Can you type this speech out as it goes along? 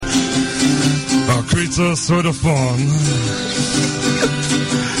streets are sort of fun.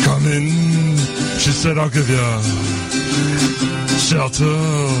 Come in, she said, I'll give you shelter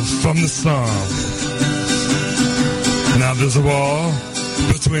from the sun. Now there's a war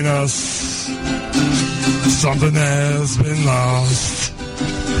between us. Something has been lost.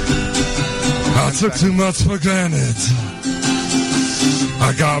 I took too much for granted.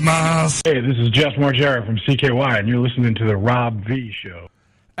 I got my... Hey, this is Jeff Margera from CKY, and you're listening to The Rob V Show.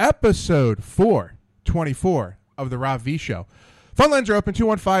 Episode 424 of The Rob V Show. Phone lines are open,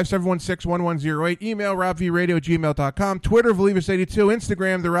 215-716-1108. Email robvradio@gmail.com. Twitter, Valivis82.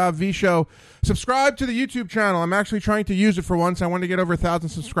 Instagram, The Rob V Show. Subscribe to the YouTube channel. I'm actually trying to use it for once. I want to get over 1,000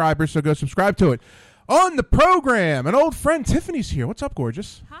 subscribers, so go subscribe to it. On the program, an old friend, Tiffany's here. What's up,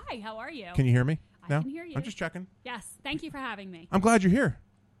 gorgeous? Hi, how are you? Can you hear me? I can hear you. I'm just checking. Yes, thank you for having me. I'm glad you're here.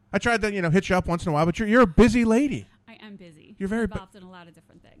 I tried to, hit you up once in a while, but you're a busy lady. I am busy. You're very involved in a lot of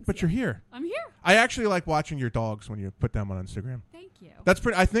different things. But you're here. I'm here. I actually like watching your dogs when you put them on Instagram. Thank you. That's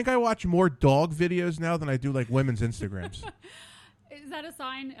pretty. I think I watch more dog videos now than I do like women's Instagrams. Is that a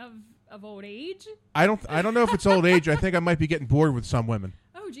sign of old age? I don't know if it's old age. I think I might be getting bored with some women.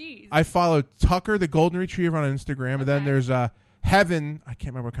 Oh, geez. I follow Tucker, the golden retriever, on Instagram, and then there's Heaven. I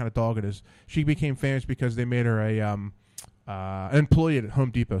can't remember what kind of dog it is. She became famous because they made her an employee at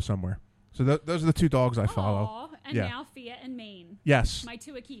Home Depot somewhere. So those are the two dogs I follow. Aww, and now Fiat and Maine. Yes. My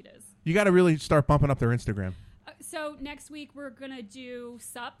two Akitas. You got to really start bumping up their Instagram. So next week we're going to do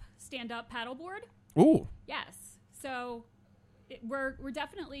SUP, stand-up paddleboard. Ooh. Yes. So we're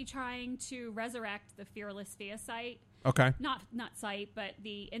definitely trying to resurrect the Fearless Fia site. Okay. Not site, but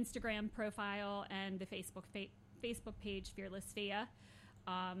the Instagram profile and the Facebook page, Fearless Fia.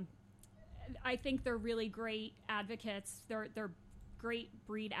 I think they're really great advocates. They're great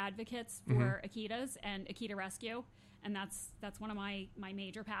breed advocates for Akitas and Akita rescue, and that's one of my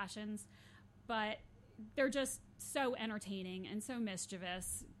major passions. But they're just so entertaining and so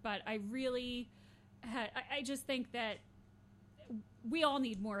mischievous. But I really, I just think that we all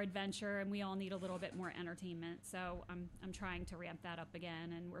need more adventure and we all need a little bit more entertainment. So I'm trying to ramp that up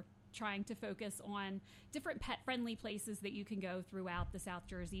again, and we're trying to focus on different pet-friendly places that you can go throughout the South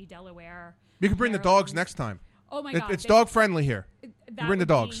Jersey, Delaware. You can bring the dogs next time. Oh my God. It's dog-friendly here. You bring the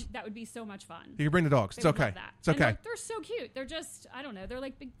dogs. That would be so much fun. You can bring the dogs. It's okay. It's okay. And they're so cute. They're just, I don't know, they're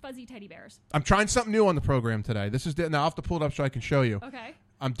like big fuzzy teddy bears. I'm trying something new on the program today. Now I'll have to pull it up so I can show you. Okay.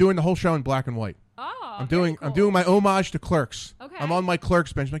 I'm doing the whole show in black and white. Oh, I'm doing my homage to Clerks. Okay. I'm on my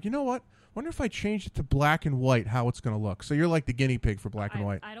Clerks bench. I'm like, you know what? Wonder if I changed it to black and white, how it's going to look. So you're like the guinea pig for black and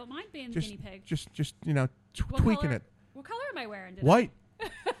white. I don't mind being the guinea pig. Just tweaking it. What color am I wearing today? White.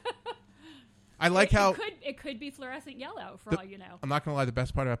 I like how it could be fluorescent yellow for all you know. I'm not going to lie. The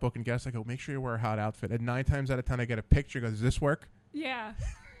best part about booking guests, I go, make sure you wear a hot outfit. And 9 times out of 10, I get a picture. Goes, does this work? Yeah,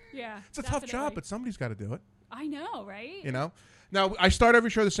 yeah. It's a tough job, but somebody's got to do it. I know, right? Now I start every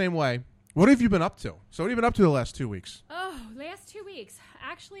show the same way. What have you been up to? So what have you been up to the last 2 weeks? Oh, last 2 weeks.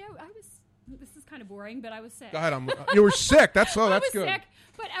 Actually, I was. This is kind of boring, but I was sick. Go ahead. You were sick. That's good. I was sick,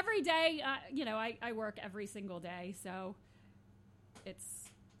 but every day, I work every single day, so it's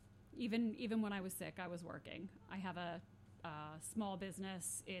even when I was sick, I was working. I have a small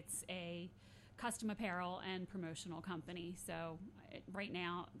business. It's a custom apparel and promotional company. So right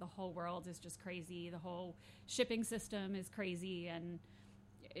now, the whole world is just crazy. The whole shipping system is crazy, and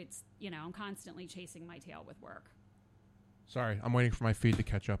it's I'm constantly chasing my tail with work. Sorry, I'm waiting for my feed to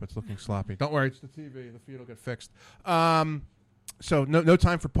catch up. It's looking sloppy. Don't worry, it's the TV. The feed will get fixed. So no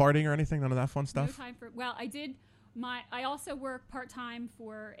time for partying or anything? None of that fun stuff? No time for... Well, I also work part-time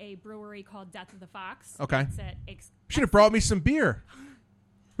for a brewery called Death of the Fox. Okay. Should have brought me some beer.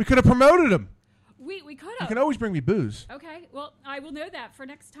 We could have promoted them. We could have. You can always bring me booze. Okay. Well, I will know that for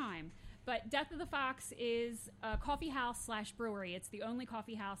next time. But Death of the Fox is a coffee house / brewery. It's the only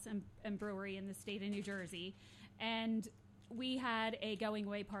coffee house and brewery in the state of New Jersey. And we had a going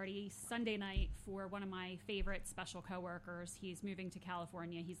away party Sunday night for one of my favorite special coworkers. He's moving to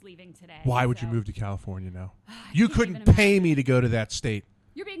California. He's leaving today. Why would you move to California now? You couldn't pay me to go to that state.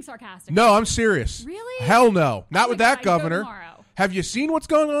 You're being sarcastic. No, I'm serious. Really? Hell no. Not with that governor. Go tomorrow. Have you seen what's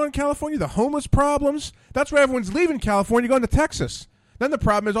going on in California? The homeless problems? That's why everyone's leaving California, going to Texas. Then the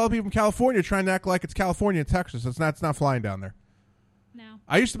problem is all the people from California trying to act like it's California and Texas. It's not flying down there. No.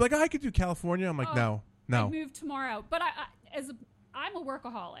 I used to be like, I could do California. I'm like, no. I'd move tomorrow. But I'm a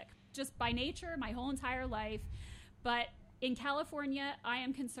workaholic, just by nature, my whole entire life. But in California, I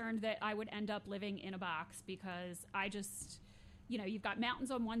am concerned that I would end up living in a box because I just, you've got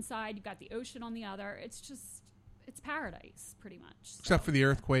mountains on one side, you've got the ocean on the other. It's paradise, pretty much. So. Except for the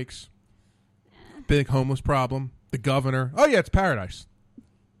earthquakes, big homeless problem, the governor. Oh, yeah, it's paradise.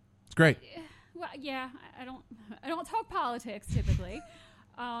 It's great. Well, yeah, I don't talk politics typically,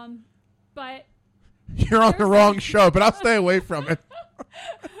 but You're on the wrong show, but I'll stay away from it.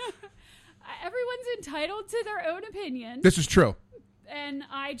 Everyone's entitled to their own opinion. This is true. And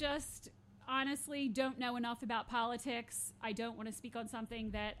I just honestly don't know enough about politics. I don't want to speak on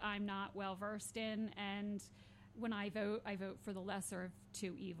something that I'm not well versed in. And when I vote for the lesser of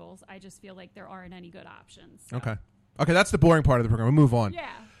two evils. I just feel like there aren't any good options. So. Okay, that's the boring part of the program. We'll move on.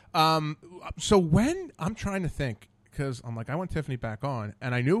 Yeah. So when I'm trying to think, because I'm like, I want Tiffany back on,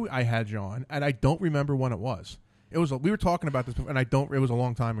 and I knew I had you on, and I don't remember when it was. We were talking about this, and it was a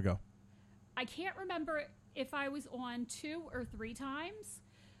long time ago. I can't remember if I was on 2 or 3 times.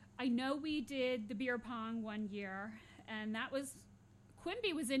 I know we did the beer pong one year, and that was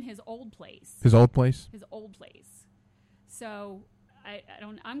Quimby was in his old place. His old place. So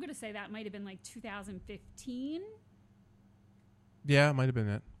I'm going to say that might have been like 2015. Yeah, it might have been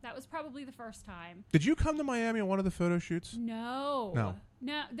it. That was probably the first time. Did you come to Miami on one of the photo shoots? No.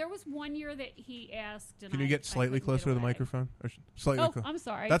 There was one year that he asked. And Can you get slightly closer to the microphone? Or slightly I'm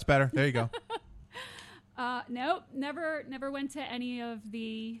sorry. That's better. There you go. Nope. Never went to any of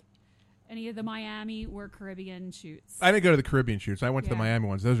the Miami or Caribbean shoots. I didn't go to the Caribbean shoots. I went to the Miami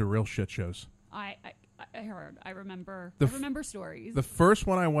ones. Those are real shit shows. I heard. I remember stories. The first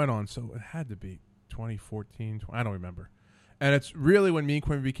one I went on, so it had to be 2014. I don't remember. And it's really when me and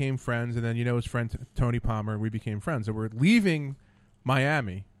Quimby became friends, and then his friend Tony Palmer, and we became friends. And we're leaving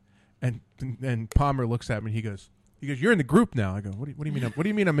Miami, and Palmer looks at me. And he goes, "You're in the group now." I go, "What do you mean? What do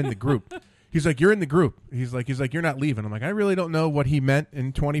you mean I'm in the group?" He's like, "You're in the group." He's like, "You're not leaving." I'm like, I really don't know what he meant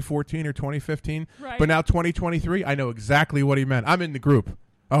in 2014 or 2015, right. But now 2023, I know exactly what he meant. I'm in the group.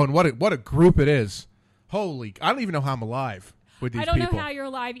 Oh, and what a group it is! Holy, I don't even know how I'm alive. With these I don't people. know how you're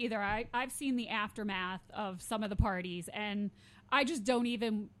alive either. I've seen the aftermath of some of the parties, and I just don't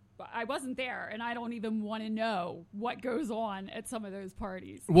even. I wasn't there, and I don't even want to know what goes on at some of those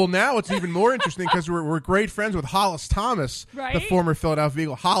parties. Well, now it's even more interesting because we're great friends with Hollis Thomas, right? The former Philadelphia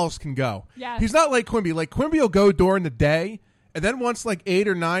Eagle. Hollis can go. Yeah, he's not like Quimby. Like Quimby will go during the day. And then once like 8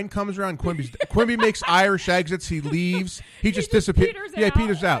 or 9 comes around, Quimby makes Irish exits. He leaves. He just disappears. He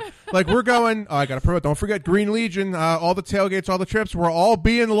peters out. Like we're going. I got to promote. Don't forget Green Legion. All the tailgates, all the trips. We'll all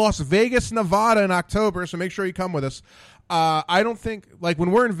be in Las Vegas, Nevada in October. So make sure you come with us. I don't think like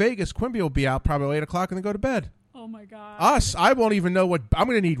when we're in Vegas, Quimby will be out probably 8 o'clock and then go to bed. Oh my God. Us, I won't even know what I'm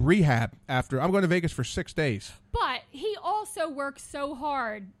going to need rehab after. I'm going to Vegas for 6 days. But he also works so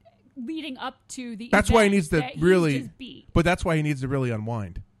hard. Leading up to the that's why he needs to really beat. But that's why he needs to really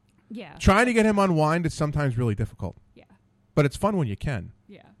unwind. Yeah, trying to get him unwind is sometimes really difficult. Yeah, but it's fun when you can.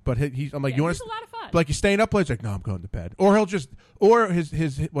 Yeah, but I'm like, you want to? A lot of fun. Like you staying up late? He's like, no, I'm going to bed. Or he'll just, or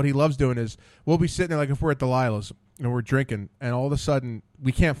his what he loves doing is we'll be sitting there like if we're at Delilah's and we're drinking, and all of a sudden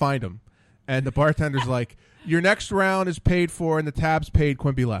we can't find him, and the bartender's like, your next round is paid for and the tab's paid.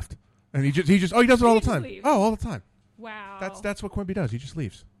 Quimby left, and he just he does it all the time. Leaves. Oh, all the time. Wow, that's what Quimby does. He just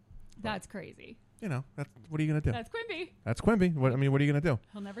leaves. That's crazy. What are you going to do? That's Quimby. That's Quimby. What are you going to do?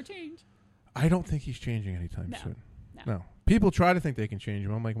 He'll never change. I don't think he's changing anytime soon. No. People try to think they can change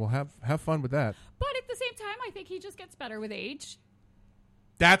him. I'm like, well, have fun with that. But at the same time, I think he just gets better with age.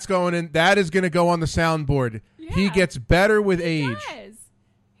 That's going in. That is going to go on the soundboard. Yeah. He gets better with age.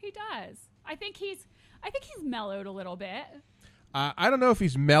 He does. I think he's mellowed a little bit. I don't know if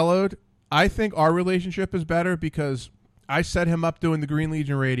he's mellowed. I think our relationship is better because I set him up doing the Green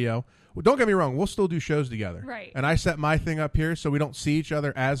Legion radio. Well, don't get me wrong. We'll still do shows together. Right. And I set my thing up here so we don't see each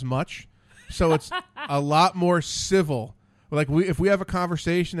other as much. So it's a lot more civil. Like if we have a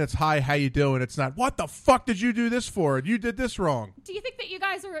conversation that's, hi, how you doing? It's not, what the fuck did you do this for? You did this wrong. Do you think that you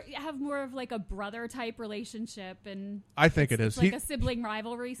guys have more of like a brother type relationship? And I think it is. It's like a sibling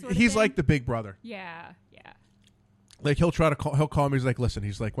rivalry sort of He's thing? like the big brother. Yeah. Like he'll call me. He's like, listen.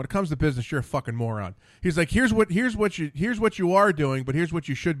 He's like, when it comes to business, you're a fucking moron. He's like, here's what you are doing, but here's what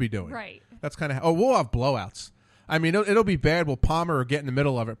you should be doing. Right. That's kind of. Oh, we'll have blowouts. I mean, it'll be bad. Will Palmer will get in the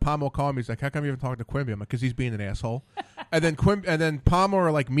middle of it. Palmer will call me. He's like, how come you haven't talked to Quimby? I'm like, because he's being an asshole. and then Palmer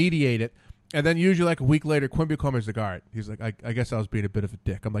will like mediate it. And then usually like a week later, Quimby will call me. He's like, all right. He's like, I guess I was being a bit of a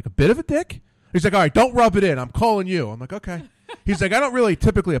dick. I'm like, a bit of a dick? He's like, all right, don't rub it in. I'm calling you. I'm like, okay. He's like, I don't really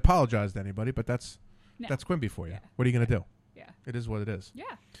typically apologize to anybody, but that's Quimby for you. Yeah. What are you going to do? Yeah. It is what it is. Yeah.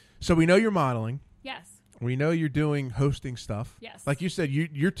 So we know you're modeling. Yes. We know you're doing hosting stuff. Yes. Like you said,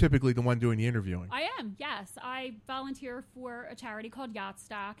 you're typically the one doing the interviewing. I am, yes. I volunteer for a charity called Yacht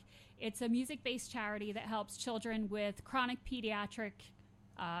Stock. It's a music-based charity that helps children with chronic pediatric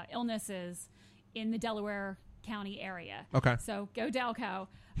illnesses in the Delaware County area. Okay. So go Delco.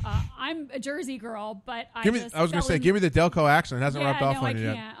 I'm a Jersey girl, but I was going to say, give me the Delco accent. It hasn't rubbed off on you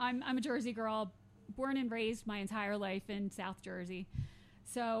yet. Yeah, I'm a Jersey girl, born and raised my entire life in South Jersey.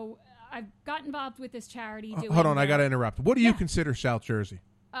 So I've got involved with this charity. Hold on, I got to interrupt. What do you consider South Jersey?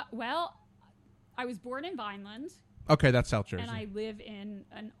 Well, I was born in Vineland. Okay, that's South Jersey. And I live in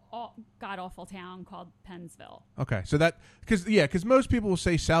an god-awful town called Pennsville. Okay, so that, because most people will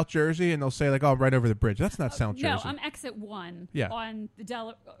say South Jersey and they'll say, like, oh, right over the bridge. That's not South Jersey. No, I'm exit 1 on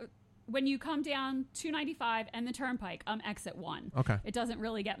the when you come down 295 and the Turnpike, I'm exit 1. Okay. It doesn't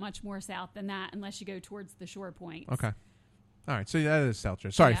really get much more south than that unless you go towards the shore points. Okay. All right, so that is South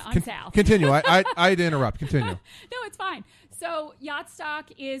Jersey. Sorry, I'm south. Continue. I had to interrupt. Continue. No, it's fine. So Yacht Stock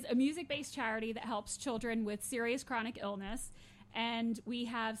is a music-based charity that helps children with serious chronic illness, and we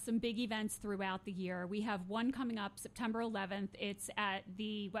have some big events throughout the year. We have one coming up September 11th. It's at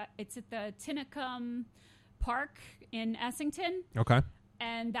the Tinicum Park in Essington. Okay.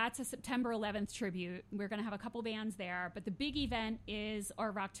 And that's a September 11th tribute. We're going to have a couple bands there. But the big event is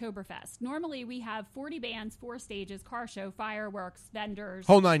our Rocktoberfest. Normally, we have 40 bands, 4 stages, car show, fireworks, vendors.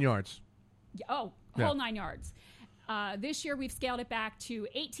 Whole 9 yards. Whole 9 yards. This year, we've scaled it back to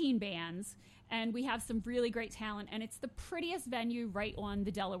 18 bands. And we have some really great talent. And it's the prettiest venue right on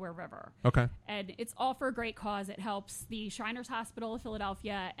the Delaware River. Okay. And it's all for a great cause. It helps the Shriners Hospital of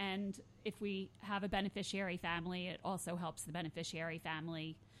Philadelphia. And if we have a beneficiary family, it also helps the beneficiary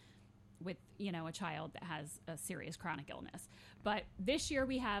family with, a child that has a serious chronic illness. But this year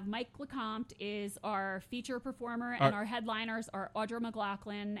we have Mike LeCompte is our feature performer, and our headliners are Audra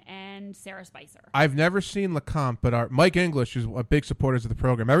McLaughlin and Sarah Spicer. I've never seen LeCompte, but Mike English is a big supporter of the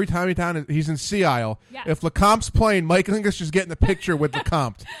program. Every time he's in Sea Isle, if LeCompte's playing, Mike English is getting a picture with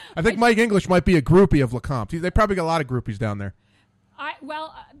LeCompte. I think Mike English might be a groupie of LeCompte. They probably got a lot of groupies down there.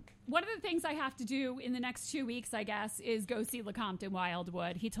 One of the things I have to do in the next 2 weeks, I guess, is go see LeCompte in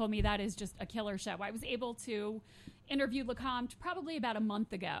Wildwood. He told me that is just a killer show. I was able to interview LeCompte probably about a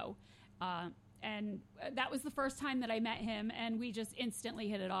month ago, and that was the first time that I met him, and we just instantly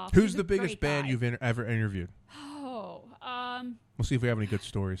hit it off. Who's the biggest band you've ever interviewed? We'll see if we have any good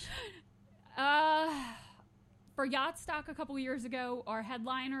stories. For Yacht Stock a couple years ago, our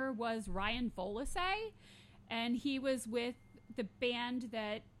headliner was Ryan Folisay, and he was with the band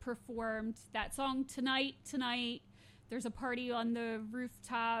that performed that song Tonight, There's a Party on the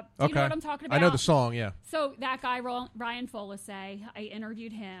Rooftop. Do you know what I'm talking about? I know the song, yeah. So that guy, Ryan Folisay, I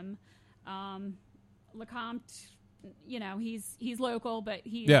interviewed him. LeCompte, he's local, but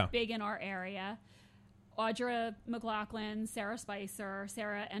he's big in our area. Audra McLaughlin, Sarah Spicer.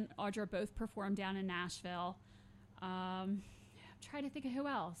 Sarah and Audra both performed down in Nashville. I'm trying to think of who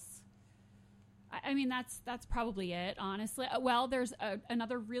else. I mean, that's probably it, honestly. Well, there's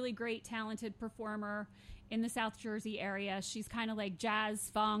another really great, talented performer in the South Jersey area. She's kind of like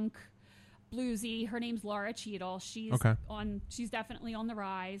jazz, funk, bluesy. Her name's Laura Cheadle. She's definitely on the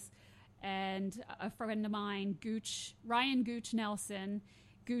rise. And a friend of mine, Ryan Gooch Nelson,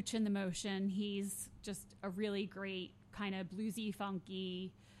 Gooch in the Motion. He's just a really great kind of bluesy,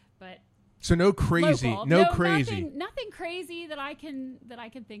 funky, but so no crazy, local. No crazy, nothing crazy that I can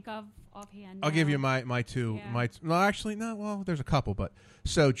think of offhand. I'll give you my two. Yeah. Well, there's a couple, but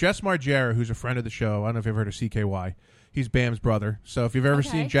so Jess Margera, who's a friend of the show. I don't know if you've heard of CKY. He's Bam's brother. So if you've ever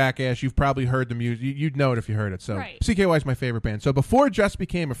seen Jackass, you've probably heard the music. You'd know it if you heard it. So CKY is my favorite band. So before Jess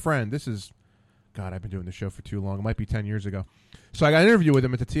became a friend, I've been doing the show for too long. It might be 10 years ago. So I got an interview with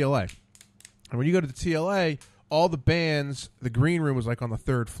him at the TLA. And when you go to the TLA, all the bands, the green room was like on the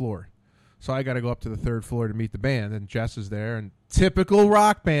 3rd floor. So I got to go up to the 3rd floor to meet the band, and Jess is there, and typical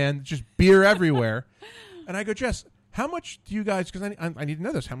rock band, just beer everywhere. And I go, Jess, how much do you guys, because I need to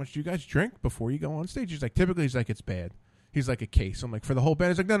know this, how much do you guys drink before you go on stage? He's like, typically, it's bad. He's like, a case. I'm like, for the whole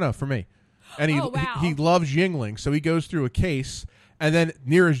band? He's like, no, for me. And he loves Yingling, so he goes through a case, and then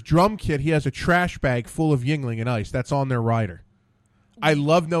near his drum kit, he has a trash bag full of Yingling and ice. That's on their rider. I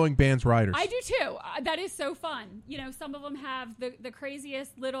love knowing bands' riders. I do, too. That is so fun. Some of them have the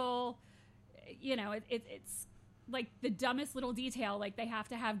craziest little... it's like the dumbest little detail. Like they have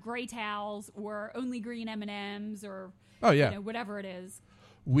to have gray towels or only green M&Ms or whatever it is.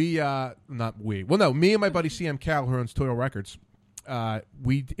 Me and my buddy CM Cal, who owns Toyo Records,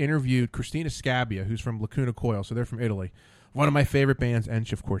 we interviewed Christina Scabbia, who's from Lacuna Coil, so they're from Italy. One of my favorite bands,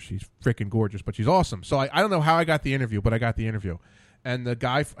 and of course she's freaking gorgeous, but she's awesome. So I don't know how I got the interview, but I got the interview. And the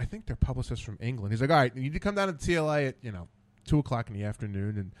guy, I think their publicist from England, he's like, all right, you need to come down to the TLA at 2:00 in the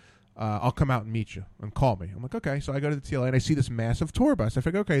afternoon, and I'll come out and meet you and call me. I'm like, okay. So I go to the TLA and I see this massive tour bus. I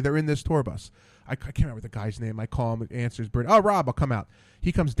think, okay, they're in this tour bus. I can't remember the guy's name. I call him, answers, Rob, I'll come out.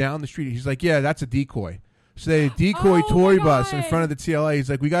 He comes down the street. He's like, yeah, that's a decoy. So they had a decoy toy my bus God. in front of the TLA. He's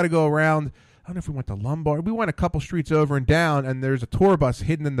like, we got to go around. I don't know if we went to Lombard. We went a couple streets over and down, and there's a tour bus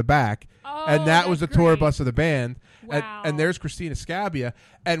hidden in the back. And that was the tour bus of the band. Wow. And there's Christina Scabbia.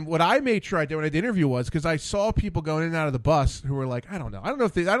 And what I made sure I did when I did the interview was, because I saw people going in and out of the bus who were like, I don't know. I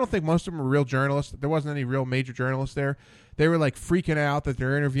don't think most of them were real journalists. There wasn't any real major journalists there. They were like freaking out that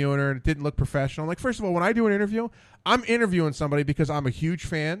they're interviewing her and it didn't look professional. Like, first of all, when I do an interview, I'm interviewing somebody because I'm a huge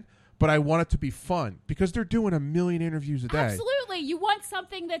fan, but I want it to be fun because they're doing a million interviews a day. Absolutely. You want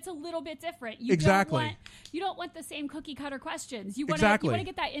something that's a little bit different. You don't want the same cookie cutter questions. You want to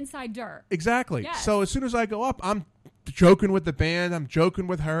get that inside dirt. Exactly. Yes. So as soon as I go up, I'm joking with the band. I'm joking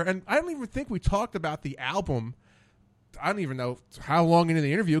with her. And I don't even think we talked about the album. I don't even know how long into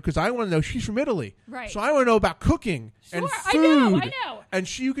the interview because I want to know she's from Italy. Right. So I want to know about cooking and food. I know.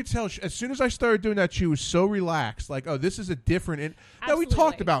 And you could tell as soon as I started doing that, she was so relaxed. Like, oh, this is a different. Now we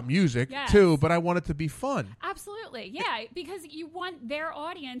talked about music too, but I want it to be fun. Absolutely, yeah, because you want their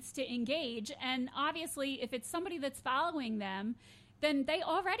audience to engage, and obviously, if it's somebody that's following them, then they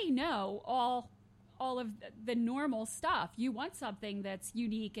already know all of the normal stuff. You want something that's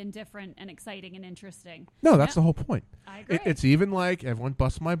unique and different and exciting and interesting. No, that's the whole point. I agree. It's even like everyone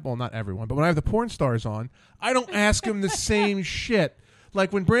busts my ball. Not everyone, but when I have the porn stars on, I don't ask them the same shit.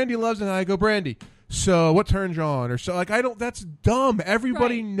 Like when Brandy loves it, I go, Brandy, so what turns you on? Or so, like, I don't, that's dumb.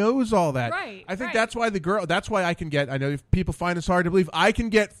 Everybody knows all that. Right. I think that's why that's why I can get, I know if people find this hard to believe, I can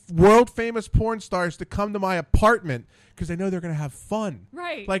get world famous porn stars to come to my apartment because they know they're going to have fun.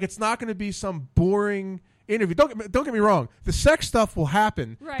 Right. Like, it's not going to be some boring interview. Don't get me wrong. The sex stuff will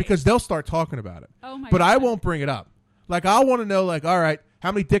happen because they'll start talking about it. Oh my but God. I won't bring it up. Like, I want to know, like, all right,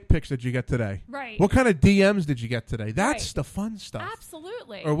 how many dick pics did you get today? Right. What kind of DMs did you get today? That's the fun stuff.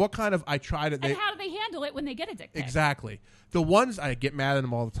 Absolutely. Or what kind of, I tried it. And how do they handle it when they get a dick pic? Exactly. The ones, I get mad at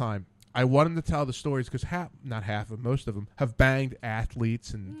them all the time. I want them to tell the stories because most of them have banged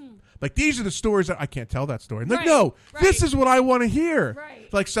athletes and like these are the stories that I can't tell that story. I'm like, no, this is what I want to hear.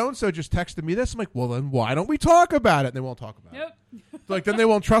 Right. Like so and so just texted me this. I'm like, well then why don't we talk about it? And they won't talk about it. Like then they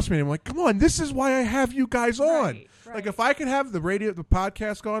won't trust me. And I'm like, come on, this is why I have you guys on. Right. Like if I could have the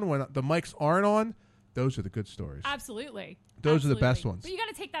podcast going when the mics aren't on, those are the good stories. Absolutely. Those are the best ones. But you got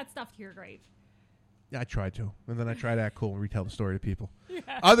to take that stuff to your grave. Yeah, I tried to. And then I try to act cool and retell the story to people. Yeah.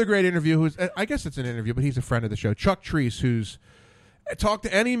 Other great interview, who's I guess it's an interview, but he's a friend of the show, Chuck Treese, who's talked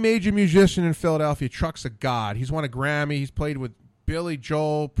to any major musician in Philadelphia. Chuck's a god. He's won a Grammy. He's played with Billy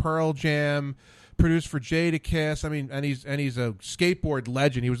Joel, Pearl Jam, produced for Jadakiss. I mean, and he's a skateboard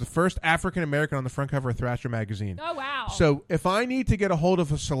legend. He was the first African American on the front cover of Thrasher magazine. Oh, wow. So if I need to get a hold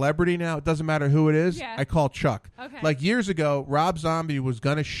of a celebrity now, it doesn't matter who it is, I call Chuck. Okay. Like years ago, Rob Zombie was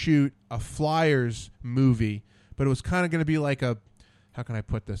going to shoot a Flyers movie, but it was kind of going to be like a, how can I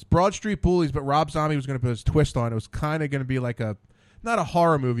put this? Broad Street Bullies, but Rob Zombie was going to put his twist on it. It was kind of going to be like a, not a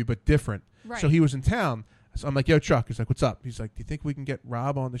horror movie, but different. Right. So he was in town. So I'm like, yo, Chuck. He's like, what's up? He's like, do you think we can get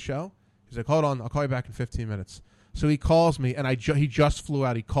Rob on the show? He's like, hold on, I'll call you back in 15 minutes. So he calls me, and he just flew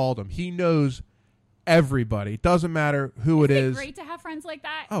out. He called him. He knows everybody. It doesn't matter who it is. Great to have friends like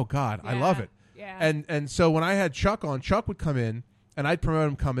that. Oh, God, I love it. Yeah. And so when I had Chuck on, Chuck would come in, and I'd promote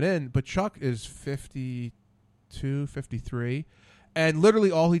him coming in, but Chuck is 52, 53, and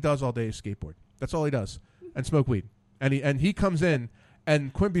literally all he does all day is skateboard. That's all he does, and smoke weed. And he comes in,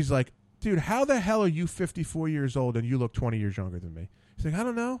 and Quimby's like, dude, how the hell are you 54 years old and you look 20 years younger than me? He's like, I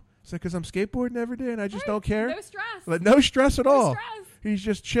don't know. It's like, because I'm skateboarding every day and I just don't care. No stress. Like, no stress at all. Stress. He's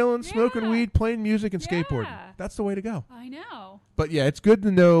just chilling, smoking weed, playing music, and skateboarding. That's the way to go. I know. But yeah, it's good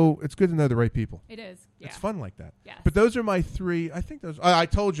to know. It's good to know the right people. It is. Yeah. It's fun like that. Yes. But those are my three. I think those. I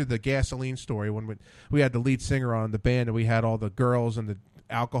told you the gasoline story when we had the lead singer on the band and we had all the girls and the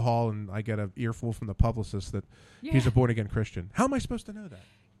alcohol, and I get an earful from the publicist that he's a born again Christian. How am I supposed to know that?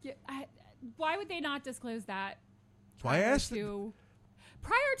 Yeah, why would they not disclose that? Why I asked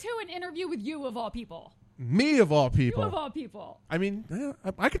prior to an interview with you of all people. Me of all people. You of all people. I mean,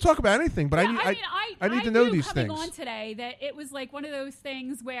 I could talk about anything, but I need to know these things. Coming on today that it was like one of those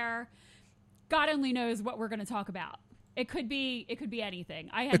things where God only knows what we're going to talk about. It could be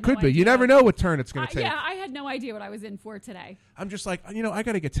anything. It could be. You never know what turn it's going to take. Yeah, I had no idea what I was in for today. I'm just like, I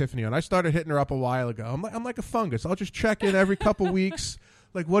got to get Tiffany on. I started hitting her up a while ago. I'm like a fungus. I'll just check in every couple weeks.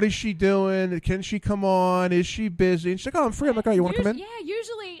 Like, what is she doing? Can she come on? Is she busy? And she's like, oh, I'm free. I'm like, oh, you want to come in? Yeah,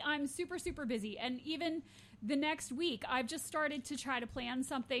 usually I'm super, super busy. And even the next week, I've just started to try to plan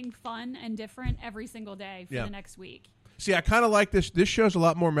something fun and different every single day for the next week. See, I kind of like this. This show's a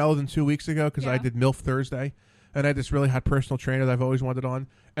lot more mellow than 2 weeks ago because I did MILF Thursday. And I had this really hot personal trainer that I've always wanted on.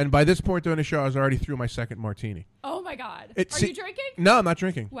 And by this point during the show, I was already through my second martini. Oh, my God. Are you drinking? No, I'm not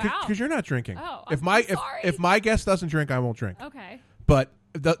drinking. Wow. Because you're not drinking. Oh, if sorry. my guest doesn't drink, I won't drink. Okay. But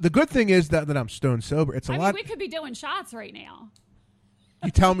the good thing is that I'm stone sober. It's a lot. We could be doing shots right now. You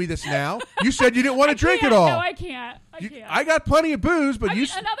tell me this now? You said you didn't want to drink at all. No, I can't. I got plenty of booze, but another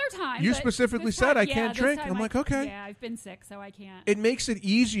time. You specifically said I can't drink. I'm like, okay. Yeah, I've been sick, so I can't. It makes it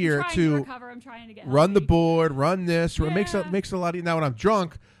easier to recover. I'm trying to get run healthy. the board, run this. Yeah. It makes it a lot easier. Now when I'm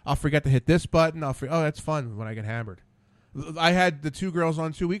drunk, I'll forget to hit this button. Oh, that's fun when I get hammered. I had the 2 girls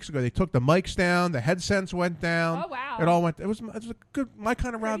on 2 weeks ago. They took the mics down. The headsets went down. Oh, wow. It all went. It was a good, my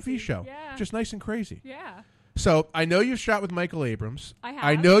kind of Rob V show. Yeah. Just nice and crazy. Yeah. So I know you've shot with Michael Abrams. I have.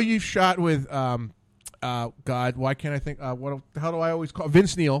 I know you've shot with God. Why can't I think? How do I always call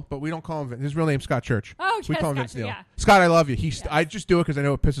Vince Neil? But we don't call him Vince. His real name's Scott Church. Oh, we yes, call him Scott, Vince Neil. yeah. Scott, I love you. Yes. I just do it because I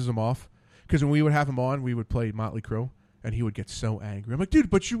know it pisses him off. Because when we would have him on, we would play Motley Crue, and he would get so angry. I'm like, dude,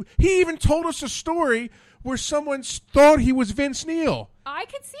 but he even told us a story where someone thought he was Vince Neil. I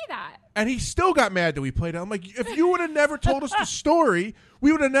could see that. And he still got mad that we played it. I'm like, if you would have never told us the story,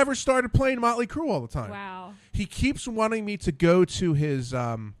 we would have never started playing Motley Crue all the time. Wow. He keeps wanting me to go to his,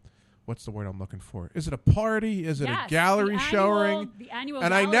 what's the word I'm looking for? Is it a party? Is it a gallery showing? The annual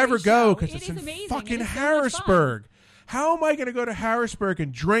and I gallery never go because it it's in amazing. fucking it is Harrisburg. How am I going to go to Harrisburg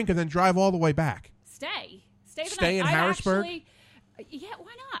and drink and then drive all the way back? Stay Stay in Harrisburg? Yeah,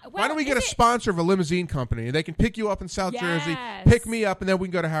 why not? Why don't we get a sponsor of a limousine company? They can pick you up in South Jersey, pick me up, and then we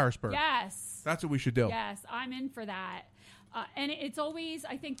can go to Harrisburg. Yes. That's what we should do. Yes, I'm in for that. And it's always,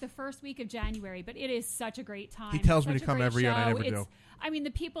 I think, the first week of January, but it is such a great time. He tells me to come every year, and I never do. I mean,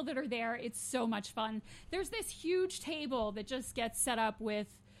 the people that are there, it's so much fun. There's this huge table that just gets set up with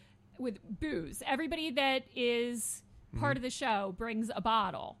booze. Everybody that is part of the show brings a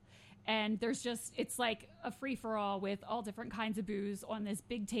bottle. And there's it's like a free-for-all with all different kinds of booze on this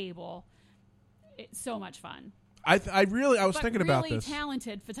big table. It's so much fun. I was thinking about this. Really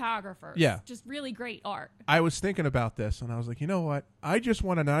talented photographers. Yeah. Just really great art. I was thinking about this, and I was like, you know what? I just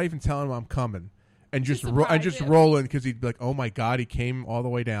want to not even tell him I'm coming, and just roll in because he'd be like, oh my God, he came all the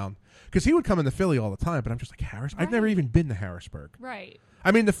way down. Because he would come into Philly all the time, but I'm just like, Harris? Right. I've never even been to Harrisburg. Right.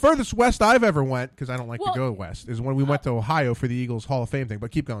 I mean, the furthest west I've ever went, because I don't like to go west, is when we went to Ohio for the Eagles Hall of Fame thing.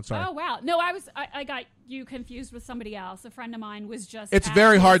 But keep going, sorry. Oh, wow. No, I got you confused with somebody else. A friend of mine was just... It's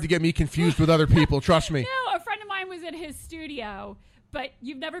very hard to get me confused with other people, trust me. No, a friend of mine was in his studio, but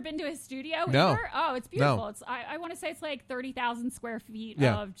you've never been to his studio No. either? Oh, it's beautiful. No. It's I want to say it's like 30,000 square feet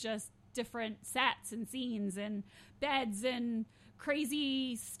of just different sets and scenes and beds and...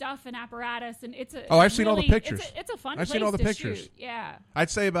 crazy stuff and apparatus, and it's a. I've seen all the pictures. It's a fun. I've place seen all the to pictures. Shoot. Yeah, I'd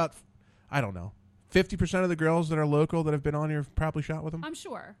say about, I don't know, 50% of the girls that are local that have been on here have probably shot with him. I'm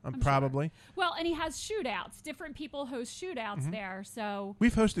sure. Probably. Sure. Well, and he has shootouts. Different people host shootouts there, so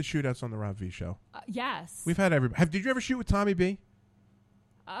we've hosted shootouts on the Rob V show. Yes, we've had Did you ever shoot with Tommy B?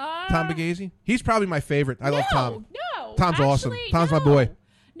 Tom Bagazy? He's probably my favorite. I love Tom. No, Tom's awesome. Tom's my boy.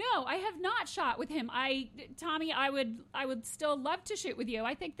 No, I have not shot with him. Tommy, I would still love to shoot with you.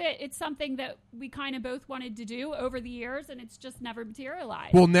 I think that it's something that we kind of both wanted to do over the years, and it's just never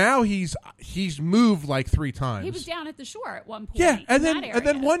materialized. Well, now he's moved like 3 times. He was down at the shore at one point. Yeah, and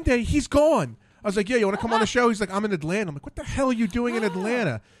then one day he's gone. I was like, "Yeah, you want to come on the show?" He's like, "I'm in Atlanta." I'm like, "What the hell are you doing in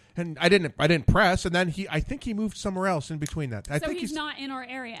Atlanta?" And I didn't press. And then I think he moved somewhere else in between that. I think he's not in our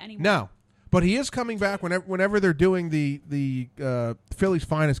area anymore. No. But he is coming back whenever they're doing the Philly's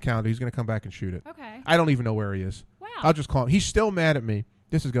Finest calendar. He's going to come back and shoot it. Okay. I don't even know where he is. Wow. I'll just call him. He's still mad at me.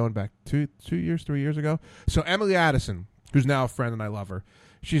 This is going back 3 years ago. So Emily Addison, who's now a friend and I love her.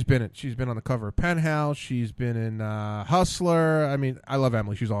 She's been on the cover of Penthouse. She's been in Hustler. I mean, I love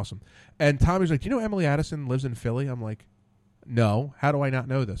Emily. She's awesome. And Tommy's like, "Do you know Emily Addison lives in Philly?" I'm like, "No. How do I not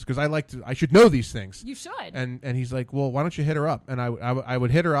know this? Because I should know these things." You should. And he's like, "Well, why don't you hit her up?" And I would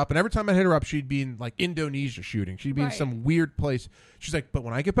hit her up, and every time I hit her up, she'd be in like Indonesia shooting. She'd be in some weird place. She's like, "But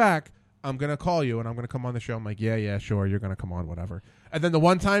when I get back, I'm gonna call you and I'm gonna come on the show." I'm like, "Yeah, sure, you're gonna come on, whatever." And then the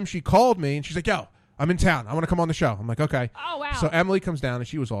one time she called me and she's like, "Yo, I'm in town. I want to come on the show." I'm like, "Okay." Oh, wow. So Emily comes down and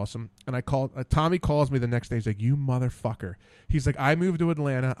she was awesome. And I called. Tommy calls me the next day. He's like, "You motherfucker." He's like, "I moved to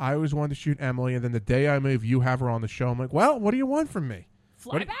Atlanta. I always wanted to shoot Emily, and then the day I move, you have her on the show." I'm like, "Well, what do you want from me?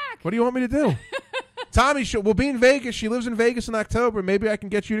 Fly back. What do you want me to do?" Tommy, we'll be in Vegas. She lives in Vegas in October. Maybe I can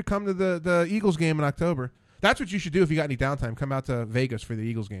get you to come to the Eagles game in October. That's what you should do if you got any downtime. Come out to Vegas for the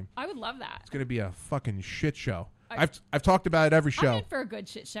Eagles game. I would love that. It's going to be a fucking shit show. I've talked about it every show. I'm in for a good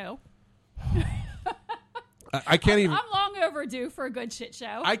shit show. I can't even. I'm long overdue for a good shit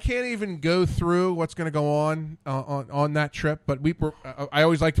show. I can't even go through what's going to go on that trip. But I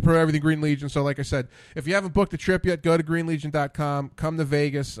always like to promote everything Green Legion. So, like I said, if you haven't booked a trip yet, go to greenlegion.com. Come to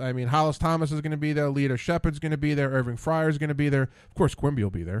Vegas. I mean, Hollis Thomas is going to be there. Lito Shepard's going to be there. Irving Fryer is going to be there. Of course, Quimby will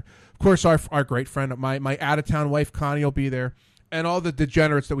be there. Of course, our great friend, my out of town wife Connie will be there. And all the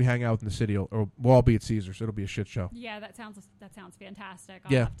degenerates that we hang out with in the city will all be at Caesars. It'll be a shit show. Yeah, that sounds fantastic.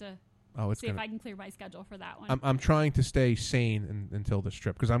 I'll have to if I can clear my schedule for that one. I'm trying to stay sane until this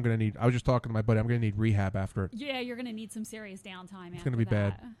trip because I'm going to need. I was just talking to my buddy. I'm going to need rehab after it. Yeah, you're going to need some serious downtime. It's going to be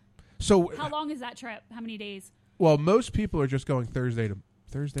that. bad. So how long is that trip? How many days? Well, most people are just going Thursday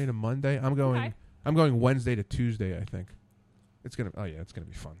to Monday. I'm going Wednesday to Tuesday. I think it's gonna. Oh yeah, it's going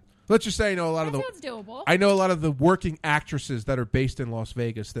to be fun. Let's just say I know a lot of the. Sounds doable. I know a lot of the working actresses that are based in Las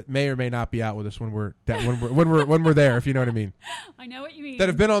Vegas that may or may not be out with us when we're there. If you know what I mean. I know what you mean. That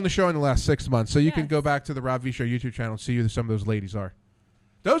have been on the show in the last 6 months, so you can go back to the Rob V Show YouTube channel and see who some of those ladies are.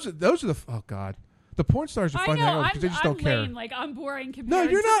 Those are the. Oh God. The porn stars are fun to hang out because they just don't care. Like I'm boring compared. No,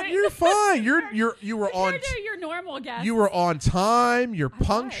 you're not. You're fine. You were on. Your normal guest. You were on time. You're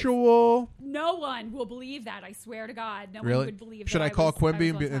punctual. No one will believe that. I swear to God, no really? one would believe. Should that I call Quimby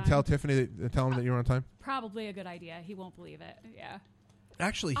and tell Tiffany tell him that you're on time? Probably a good idea. He won't believe it. Yeah.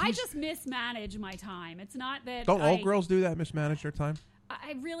 Actually, I just mismanage my time. It's not that. Don't all girls do that? Mismanage their time.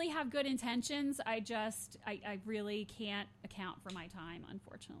 I really have good intentions. I really can't account for my time,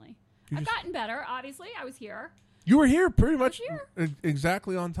 unfortunately. I've gotten better. Obviously, I was here. You were here pretty much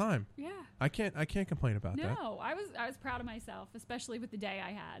exactly on time. Yeah. I can't complain about that. No, I was proud of myself, especially with the day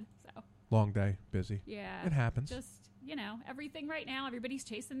I had. So long day, busy. Yeah. It happens. Just, everything right now, everybody's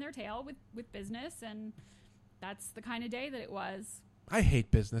chasing their tail with business, and that's the kind of day that it was. I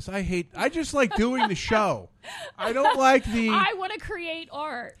hate business. I just like doing the show. I don't like I want to create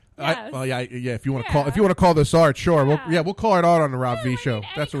art. Yes. Yeah. If you want to call this art, sure. Yeah. We'll call it art on the Rob V Show.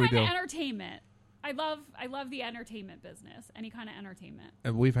 That's what we do. Entertainment. I love the entertainment business. Any kind of entertainment.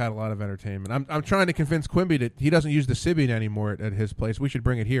 And we've had a lot of entertainment. I'm trying to convince Quimby that he doesn't use the Sibian anymore at his place. We should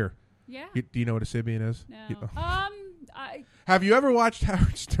bring it here. Yeah. Do you know what a Sibian is? No. Have you ever watched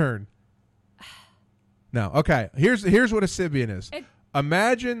Howard Stern? No. Okay. Here's what a Sibian is.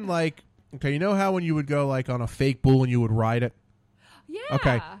 Imagine you know how when you would go on a fake bull and you would ride it? Yeah.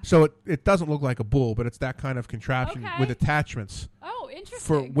 Okay. So it doesn't look like a bull, but it's that kind of contraption with attachments. Oh, interesting.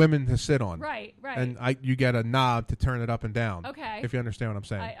 For women to sit on. Right. And you get a knob to turn it up and down. Okay. If you understand what I'm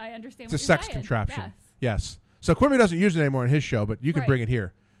saying. I understand it's what a you're sex saying. contraption. Yes. So Quimby doesn't use it anymore in his show, but you can bring it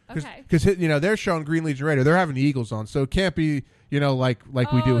here. Because they're showing Green Legion Radio. They're having the Eagles on, so it can't be like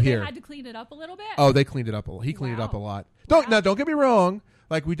we do here. They had to clean it up a little bit. Oh, they cleaned it up a lot. He cleaned it up a lot. Don't get me wrong.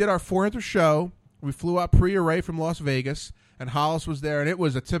 Like we did our 400th show. We flew out pre-array from Las Vegas, and Hollis was there, and it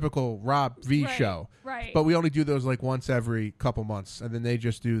was a typical Rob V show. Right. But we only do those once every couple months, and then they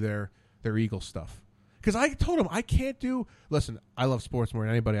just do their Eagle stuff. Because I told him I can't do. Listen, I love sports more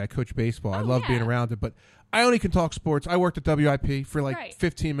than anybody. I coach baseball. I love being around it, but I only can talk sports. I worked at WIP for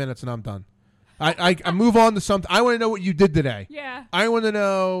 15 minutes, and I'm done. I move on to something. I want to know what you did today. Yeah. I want to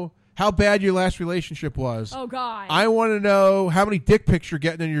know how bad your last relationship was. Oh God. I want to know how many dick pics you're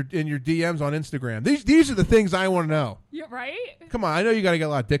getting in your DMs on Instagram. These are the things I want to know. You're right. Come on, I know you got to get a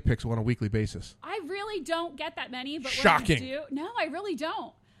lot of dick pics on a weekly basis. I really don't get that many, but shocking. When I do, no, I really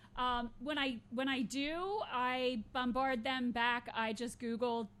don't. When I do, I bombard them back. I just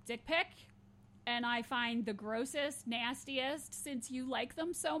Google dick pic, and I find the grossest, nastiest. Since you like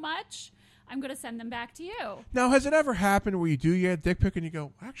them so much, I'm going to send them back to you. Now, has it ever happened where you do get a dick pic and you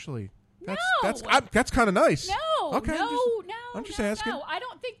go, actually, that's kind of nice? No. Okay. I'm just asking. No, I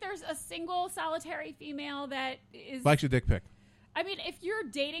don't think there's a single solitary female that likes a dick pic. I mean, if you're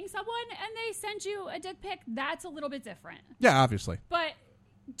dating someone and they send you a dick pic, that's a little bit different. Yeah, obviously. But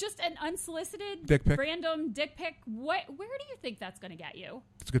just an unsolicited dick pic? Random dick pic, where do you think that's going to get you?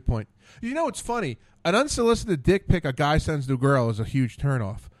 That's a good point. You know, it's funny. An unsolicited dick pic a guy sends to a girl is a huge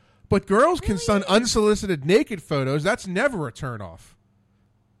turnoff. But girls can send unsolicited naked photos. That's never a turnoff.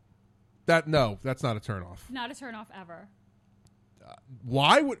 That's not a turnoff. Not a turnoff ever.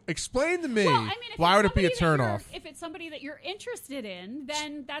 Explain to me? Well, I mean, why would it be a turnoff? If it's somebody that you're interested in,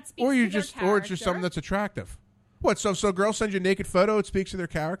 then that speaks or to their character. Or it's just something that's attractive. What? So girls send you a naked photo. It speaks to their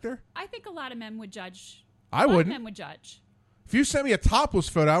character. I think a lot of men would judge. I wouldn't. Men would judge. If you send me a topless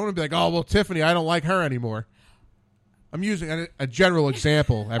photo, I wouldn't be like, oh well, Tiffany, I don't like her anymore. I'm using a general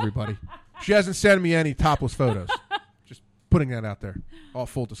example, everybody. She hasn't sent me any topless photos. Just putting that out there. All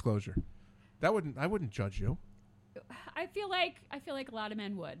full disclosure. I wouldn't judge you. I feel like a lot of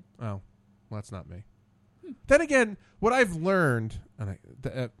men would. Oh, well, that's not me. Then again, what I've learned, and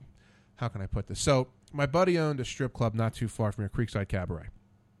how can I put this? So my buddy owned a strip club not too far from here, Creekside Cabaret.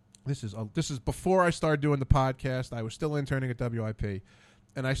 This is before I started doing the podcast. I was still interning at WIP,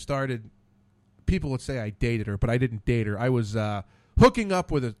 and I started. People would say I dated her, but I didn't date her. I was hooking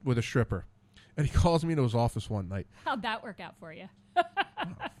up with a stripper, and he calls me into his office one night. How'd that work out for you?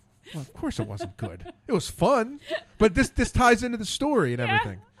 Well, of course it wasn't good. It was fun, but this ties into the story and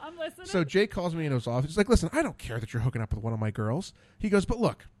everything. I'm listening. So Jake calls me into his office. He's like, listen, I don't care that you're hooking up with one of my girls. He goes, but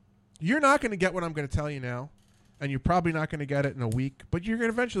look, you're not going to get what I'm going to tell you now, and you're probably not going to get it in a week, but you're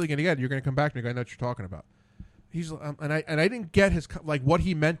eventually going to get it. You're going to come back and you're going to know what you're talking about. He's and I didn't get his what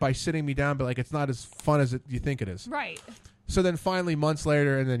he meant by sitting me down, but like it's not as fun as you think it is. Right. So then finally months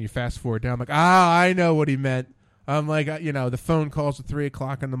later, and then you fast forward down, I'm like, I know what he meant. I'm like, the phone calls at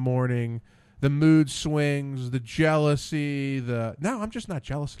 3:00 in the morning, the mood swings, the jealousy, no, I'm just not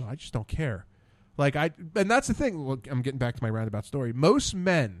jealous at all. I just don't care. And that's the thing. Look, I'm getting back to my roundabout story. Most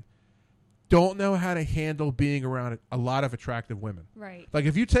men don't know how to handle being around a lot of attractive women. Right. Like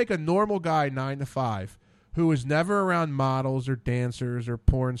if you take a normal guy 9 to 5 who is never around models or dancers or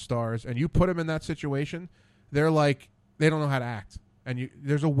porn stars, and you put him in that situation, they're like, they don't know how to act. And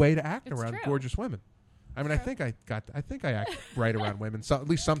there's a way to act around gorgeous women. I mean, I think I act right around women, so at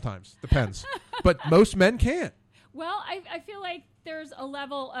least sometimes. Depends. But most men can't. Well, I feel like there's a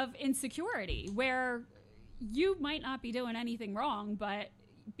level of insecurity where you might not be doing anything wrong, but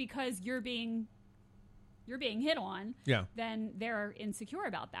because you're being hit on, then they're insecure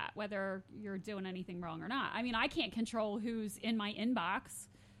about that, whether you're doing anything wrong or not. I mean, I can't control who's in my inbox.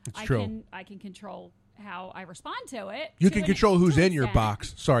 It's true. I can control how I respond to it. You can control who's in your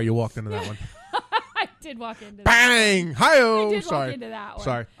box. Sorry, you walked into that one. I did walk into that. Bang! Hi-oh! I did Sorry. walk into that one.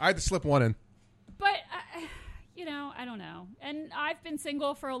 Sorry. I had to slip one in. But, I don't know. And I've been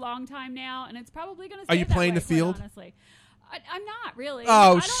single for a long time now, and it's probably going to stay Are you that playing way, the field? quite honestly. I'm not really.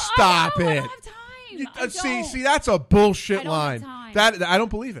 Oh, stop it. I don't have time. See, that's a bullshit line. Have time. That I don't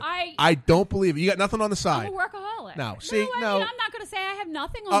believe it. I don't believe it. You got nothing on the side. I'm a workaholic. No, I'm not going to say I have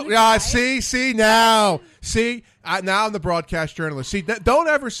nothing on the side. See now. Now I'm the broadcast journalist. See, don't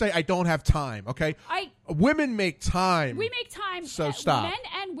ever say I don't have time, okay? Women make time. We make time. So stop. Men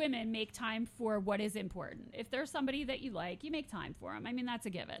and women make time for what is important. If there's somebody that you like, you make time for them. I mean, that's a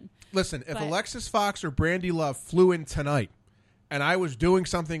given. Listen, if Alexis Fox or Brandy Love flew in tonight and I was doing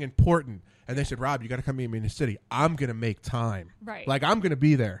something important and they said, Rob, you got to come meet me in the city, I'm going to make time. Right. Like, I'm going to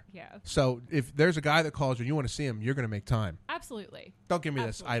be there. Yeah. So if there's a guy that calls you and you want to see him, you're going to make time. Absolutely. Don't give me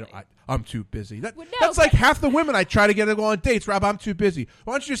Absolutely. this. I'm too busy. That's like half the women I try to get to go on dates. Rob, I'm too busy.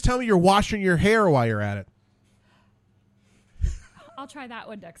 Why don't you just tell me you're washing your hair while you're at it? I'll try that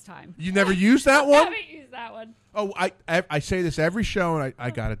one next time. You never used that one? I haven't used that one. Oh, I say this every show, and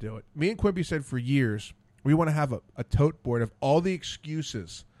I got to do it. Me and Quimby said for years, we want to have a tote board of all the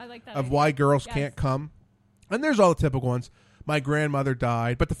excuses of why girls can't come. And there's all the typical ones. My grandmother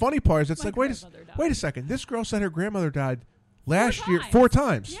died. But the funny part is it's like, wait a second. This girl said her grandmother died last year 4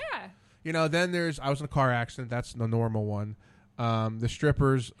 times. Yeah. Then I was in a car accident. That's the normal one. The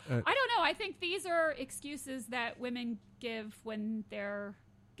strippers. I don't know. I think these are excuses that women give when they're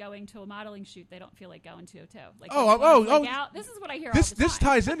going to a modeling shoot. They don't feel like going to. Like, out. This is what I hear. This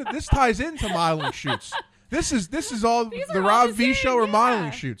ties into modeling shoots. This is all the Rob V show or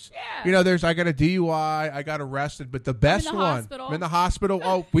modeling shoots. Yeah. I got a DUI. I got arrested, but the best one. I'm in the hospital.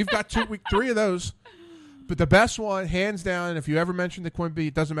 Oh, we've got 3 of those. But the best one, hands down. If you ever mention the Quimby,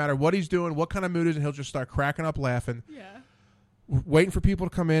 it doesn't matter what he's doing, what kind of mood he's in, he'll just start cracking up laughing. Yeah. Waiting for people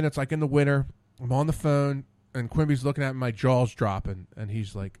to come in. It's like in the winter. I'm on the phone, and Quimby's looking at me, my jaw's dropping, and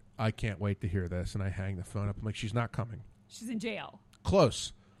he's like, I can't wait to hear this. And I hang the phone up. I'm like, she's not coming. She's in jail.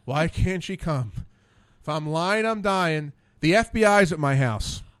 Close. Why can't she come? If I'm lying, I'm dying. The FBI's at my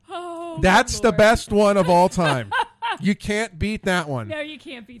house. Oh, that's the best one of all time. You can't beat that one. No, you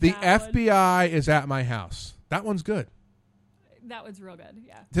can't beat that one. The FBI is at my house. That one's good. That one's real good,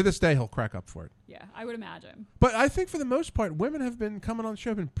 yeah. To this day, he'll crack up for it. Yeah, I would imagine. But I think for the most part, women have been coming on the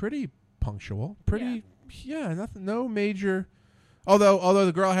show, been pretty punctual. Nothing, no major. Although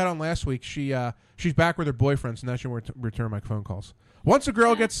the girl I had on last week, she's back with her boyfriend, so now she won't return my phone calls. Once a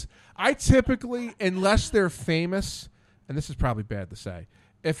girl gets, I typically, unless they're famous, and this is probably bad to say,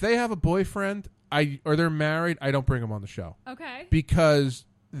 if they have a boyfriend, or they're married, I don't bring them on the show. Okay. Because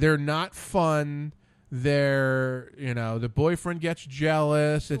they're not fun. The boyfriend gets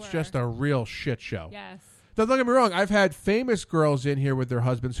jealous. Sure. It's just a real shit show. Yes. Don't get me wrong. I've had famous girls in here with their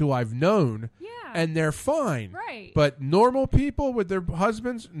husbands who I've known. Yeah. And they're fine. Right. But normal people with their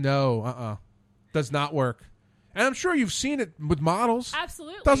husbands, no, does not work. And I'm sure you've seen it with models.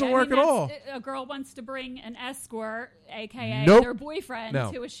 Absolutely. Doesn't work at all. A girl wants to bring an escort, a.k.a. Nope. their boyfriend,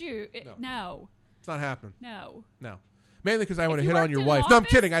 to a shoot. No. It's not happening. No. Mainly because I would have If you hit on worked your in an wife. No, I'm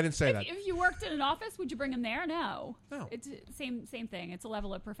office- kidding. I didn't say that. If you worked in an office, would you bring him there? No. No. It's same thing. It's a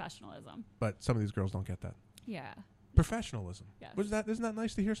level of professionalism. But some of these girls don't get that. Yeah. Professionalism. Yes. Isn't that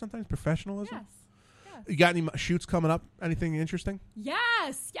nice to hear sometimes? Professionalism? Yes. You got any shoots coming up? Anything interesting?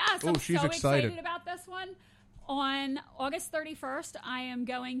 Yes. Oh, I'm she's so excited about this one. On August 31st, I am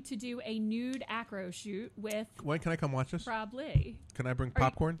going to do a nude acro shoot with When can I come watch this? Rob Lee. Can I bring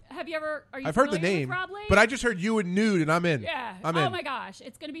popcorn? Are you I've heard the familiar name, with Rob Lee? but I just heard you and nude, and I'm in. Yeah. I'm in. Oh my gosh,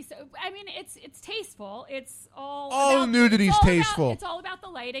 it's going to be so. I mean, it's tasteful. It's all All about, nudity's it's all tasteful. it's all about the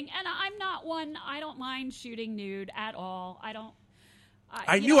lighting, and I'm not one. I don't mind shooting nude at all. I don't.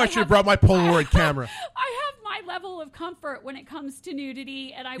 I knew I should have brought my Polaroid camera. I have my level of comfort when it comes to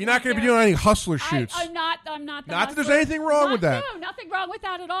nudity, and You're not going to be doing any hustler shoots. I'm not. The Not that there's hustler. anything wrong with that. No, nothing wrong with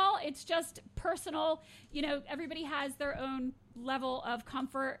that at all. It's just personal. Everybody has their own level of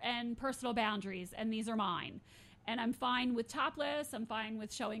comfort and personal boundaries, and these are mine. And I'm fine with topless. I'm fine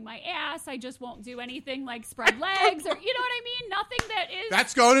with showing my ass. I just won't do anything like spread legs or, you know what I mean? Nothing that is.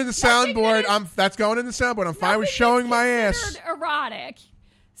 That's going in the soundboard. That's going in the soundboard. I'm fine with showing my ass. Erotic.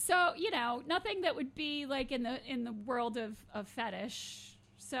 So, nothing that would be like in the world of fetish.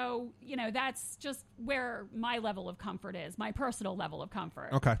 So, that's just where my level of comfort is, my personal level of comfort.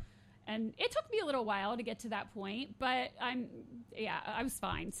 Okay. And it took me a little while to get to that point, but I was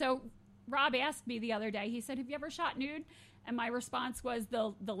fine. So Rob asked me the other day, he said, have you ever shot nude? And my response was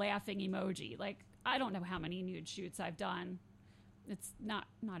the laughing emoji. Like, I don't know how many nude shoots I've done. It's not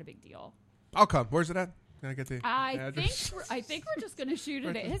a big deal. I'll come. Where's it at? Can I get the address? I think we're just going to shoot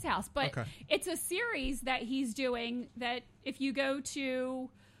it at his house. But It's a series that he's doing that if you go to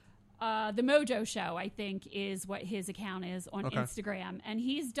the Mojo Show, I think, is what his account is on Instagram. And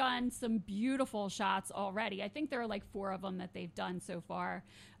he's done some beautiful shots already. I think there are like 4 of them that they've done so far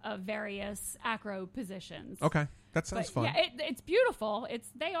of various acro positions. Okay. That sounds fun. Yeah, it's beautiful.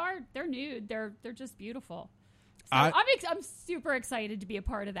 They're nude. They're just beautiful. So I'm super excited to be a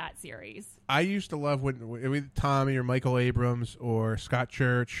part of that series. I used to love when Tommy or Michael Abrams or Scott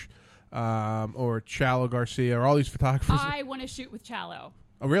Church or Chalo Garcia or all these photographers. I want to shoot with Chalo.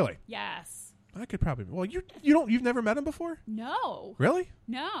 Oh, really? Yes. I could probably. Well, you've never met him before? No. Really?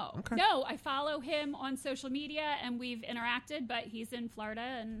 No. Okay. No, I follow him on social media and we've interacted, but he's in Florida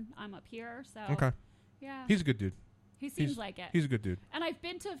and I'm up here, so. Okay. Yeah. He's a good dude. He seems like it. He's a good dude. And I've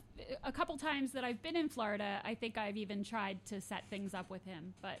been to a couple times that I've been in Florida. I think I've even tried to set things up with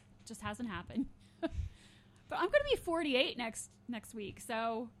him, but it just hasn't happened. But I'm going to be 48 next week,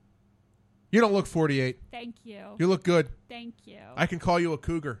 so. You don't look 48. Thank you. You look good. Thank you. I can call you a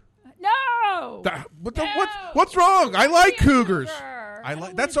cougar. No. What's wrong? I like cougars.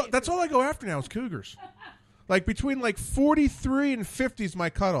 That's all I go after now is cougars. Like between like 43 and 50 is my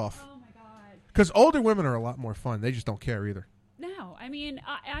cutoff. Oh my god. Because older women are a lot more fun. They just don't care either. No, I mean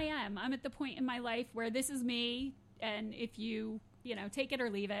I am. I'm at the point in my life where this is me, and if you take it or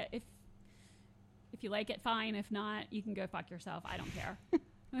leave it. If you like it, fine. If not, you can go fuck yourself. I don't care.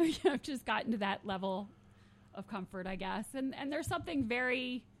 I've just gotten to that level of comfort, I guess, and there's something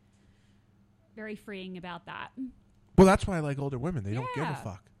very, very freeing about that. Well, that's why I like older women. They don't give a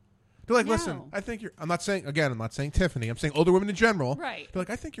fuck. They're like, No. listen, I think you're. I'm not saying Tiffany. I'm saying older women in general. Right. They're like,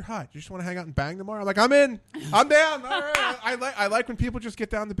 I think you're hot. You just want to hang out and bang tomorrow? I'm like, I'm in. I'm down. All right. I like when people just get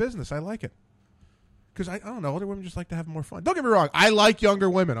down to business. I like it. Because I don't know, older women just like to have more fun. Don't get me wrong. I like younger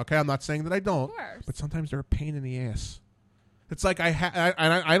women. Okay, I'm not saying that I don't. Of course. But sometimes they're a pain in the ass. It's like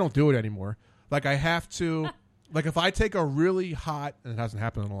I don't do it anymore. Like I have to. Like if I take a really hot, and it hasn't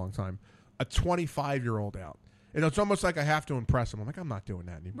happened in a long time, a 25-year-old out. It's almost like I have to impress them. I'm like, I'm not doing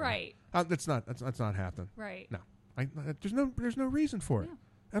that anymore. Right. That's not happening. Right. No. There's no reason for it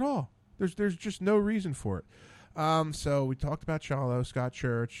at all. There's just no reason for it. So we talked about Chalo, Scott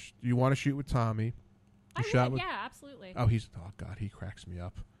Church. You want to shoot with Tommy? Yeah, absolutely. Oh God, he cracks me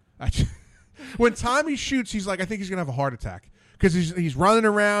up. When Tommy shoots, he's like, I think he's gonna have a heart attack because he's running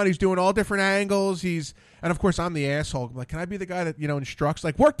around, he's doing all different angles, and of course I'm the asshole. I'm like, can I be the guy that instructs?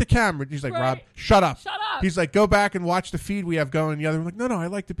 Like, work the camera. He's like, Rob, shut up. Shut up. He's like, go back and watch the feed we have going. The other, I'm like, no, I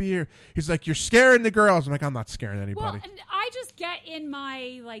like to be here. He's like, you're scaring the girls. I'm like, I'm not scaring anybody. Well, and I just get in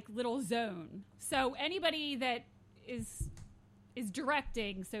my little zone. So anybody that is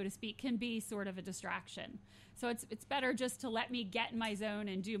directing, so to speak, can be sort of a distraction. So it's better just to let me get in my zone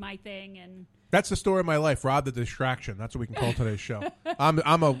and do my thing. And that's the story of my life, Rob the Distraction. That's what we can call today's show. I'm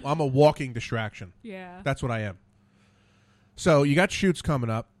a walking distraction. Yeah, that's what I am. So you got shoots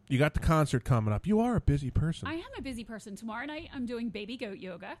coming up. You got the concert coming up. You are a busy person. I am a busy person. Tomorrow night, I'm doing baby goat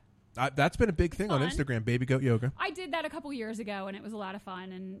yoga. That's been a big thing on Instagram, baby goat yoga. I did that a couple years ago, and it was a lot of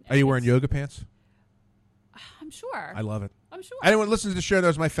fun. And are you wearing yoga pants? I'm sure. I love it. I'm sure. Anyone listens to the show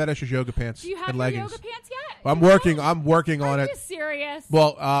knows my fetish is yoga pants. Do you have and your leggings. yoga pants yet? I'm working on it. Are you serious?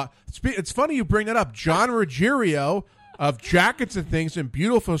 Well, it's funny you bring that up. John Ruggiero of Jackets and Things in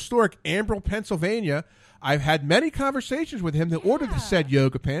beautiful, historic Amberville, Pennsylvania. I've had many conversations with him that ordered the said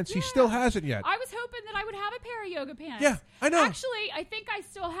yoga pants. He still hasn't yet. I was hoping that I would have a pair of yoga pants. Yeah, I know. Actually, I think I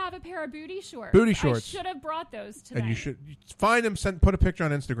still have a pair of booty shorts. Booty shorts. I should have brought those today. And you should find them, put a picture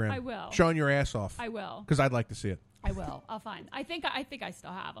on Instagram. I will. Showing your ass off. I will. Because I'd like to see it. I will. I'll find. I think I still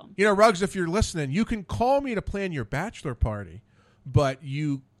have them. You know, Ruggs, if you're listening, you can call me to plan your bachelor party, but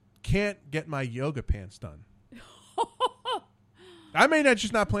you can't get my yoga pants done. I may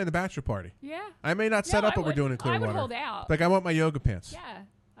not plan the bachelor party. Yeah. I may not set up what we're doing in Clearwater. I would hold out. Like, I want my yoga pants. Yeah,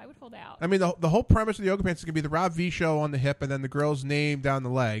 I would hold out. I mean, the whole premise of the yoga pants is going to be the Rob V show on the hip and then the girl's name down the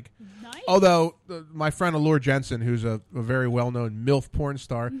leg. Nice. Although, my friend Allure Jensen, who's a very well-known MILF porn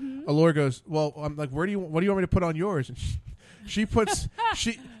star, Allure goes, well, I'm like, what do you want me to put on yours? And she puts,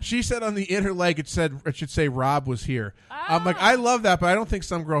 she said on the inner leg, it should say Rob was here. I'm like, I love that, but I don't think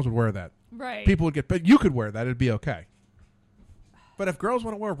some girls would wear that. Right. People would but you could wear that. It'd be okay. But if girls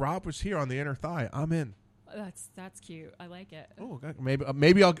want to wear Rob was here on the inner thigh, I'm in. That's cute. I like it. Oh,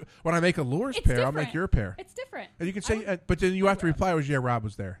 maybe I'll when I make a Lure's pair, different. I'll make your pair. It's different. And you can say, but then you have to reply was Rob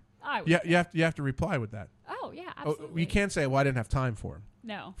was there. You have to reply with that. Oh yeah, absolutely. You can't say, well, I didn't have time for him.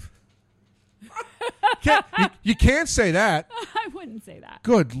 No. You can't say that. I wouldn't say that.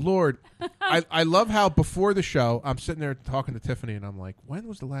 Good Lord. I love how before the show, I'm sitting there talking to Tiffany, and I'm like, when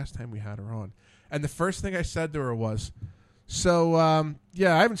was the last time we had her on? And the first thing I said to her was, so,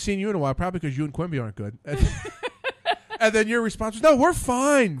 yeah, I haven't seen you in a while, probably because you and Quimby aren't good. And then your response was, no, we're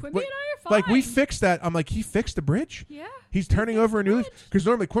fine. Quimby and I are fine. Like, we fixed that. I'm like, he fixed the bridge? Yeah. He's turning over a new leaf? Because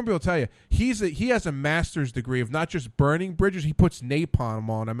normally Quimby will tell you, he has a master's degree of not just burning bridges, he puts napalm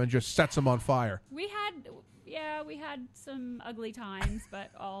on them and just sets them on fire. We had some ugly times,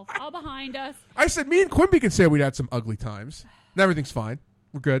 but all behind us. I said, me and Quimby can say we had some ugly times. And everything's fine.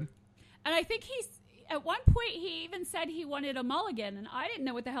 We're good. And I think at one point, he even said he wanted a mulligan, and I didn't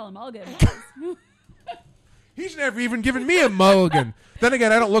know what the hell a mulligan was. He's never even given me a mulligan. Then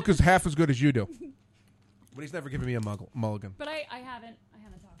again, I don't look half as good as you do. But he's never given me a mulligan. But I haven't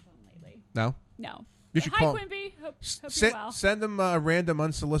talked to him lately. No? No. You should Hi, call Quimby. Hope you're well. Send him a random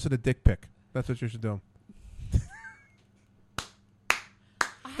unsolicited dick pic. That's what you should do.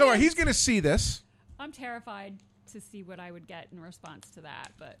 Don't worry, he's going to see this. I'm terrified to see what I would get in response to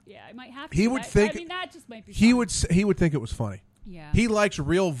that, but yeah, I might have to. He would think. I mean, that just might be. He fun. he would think it was funny. Yeah. He likes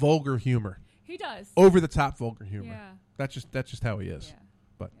real vulgar humor. He does. Over the top vulgar humor. Yeah. That's just how he is. Yeah.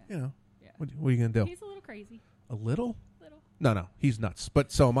 But Yeah. you know, Yeah. what are you going to do? He's a little crazy. A little? Little. No, he's nuts.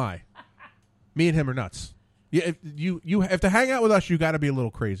 But so am I. Me and him are nuts. Yeah, if to hang out with us, you got to be a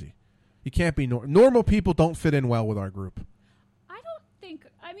little crazy. You can't be normal. People don't fit in well with our group.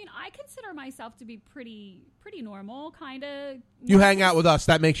 I mean, I consider myself to be pretty normal, kind of. You hang out with us,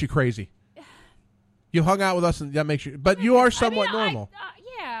 that makes you crazy. You hung out with us, and that makes you. But you are somewhat normal.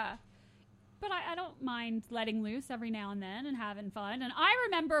 Yeah, but I don't mind letting loose every now and then and having fun. And I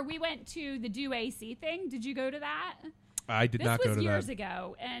remember we went to the Do AC thing. Did you go to that? I did not go to that. This was years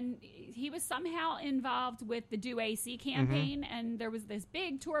ago, and he was somehow involved with the Do AC campaign, and there was this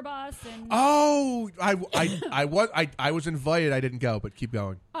big tour bus. And I was invited. I didn't go, but keep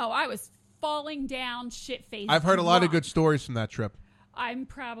going. Oh, I was falling down, shit faced. I've heard a lot of good stories from that trip. I'm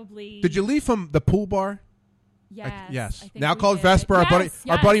probably. Did you leave from the pool bar? Yes. Yes. I think Now we called did. Vesper. Yes,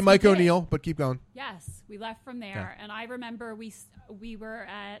 Our buddy Mike we did. O'Neill. But keep going. Yes, we left from there, and I remember we were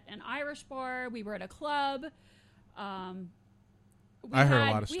at an Irish bar. We were at a club. I heard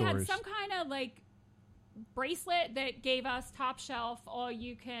a lot of We stories. had some kind of like bracelet that gave us top shelf, all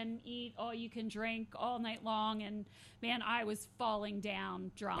you can eat, all you can drink, all night long. And man, I was falling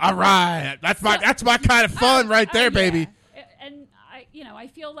down drunk. All right, that's my kind of fun right there, baby. And I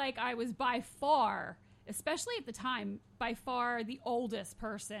feel like I was by far, especially at the time, by far the oldest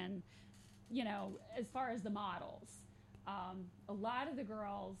person, as far as the models. A lot of the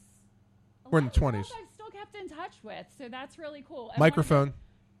girls. We're in the 20s. I've still kept in touch with, so that's really cool. And Microphone.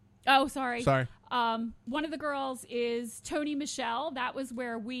 Sorry. One of the girls is Tony Michelle. That was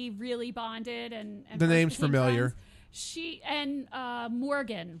where we really bonded, and the name's familiar. Friends. She and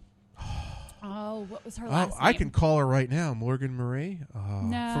Morgan. What was her last name? I can call her right now, Morgan Marie.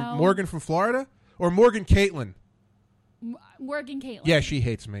 No, Morgan from Florida, or Morgan Caitlin. Morgan Caitlin. Yeah, she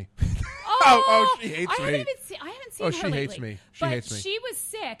hates me. She hates me. I haven't seen her she lately. hates me. She but hates me. She was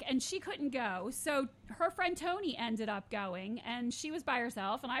sick sick and she couldn't go. So her friend Tony ended up going, and she was by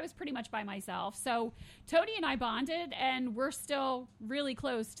herself and I was pretty much by myself. So Tony and I bonded, and we're still really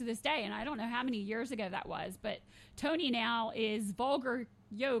close to this day. And I don't know how many years ago that was, but Tony now is Vulgar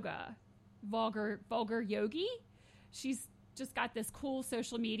Yogi. She's just got this cool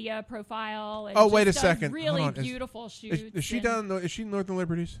social media profile. And wait a does second. Really beautiful shoots. Is she down? Is she in Northern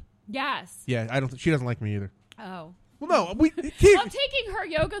Liberties? Yes. Yeah, I don't. She doesn't like me either. Oh. Well, no. I'm taking her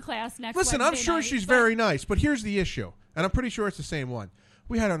yoga class next. Listen, Wednesday I'm sure night, she's very nice, but here's the issue, and I'm pretty sure it's the same one.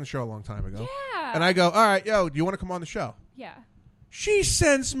 We had her on the show a long time ago. Yeah. And I go, all right, yo, do you want to come on the show? Yeah. She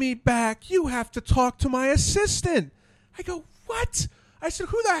sends me back. You have to talk to my assistant. I go, what? I said,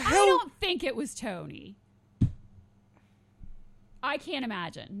 who the hell? I don't think it was Tony. I can't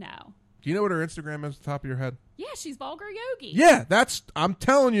imagine. No. Do you know what her Instagram is at the top of your head? Yeah, she's Vulgar Yogi. Yeah, I'm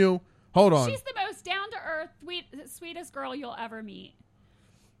telling you. Hold on. She's the most down-to-earth, sweetest girl you'll ever meet.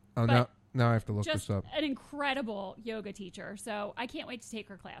 Oh, now I have to look this up. Just an incredible yoga teacher. So I can't wait to take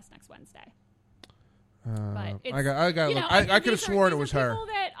her class next Wednesday. But I got. I could have sworn it was her. People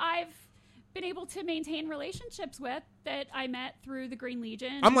that I've been able to maintain relationships with that I met through the Green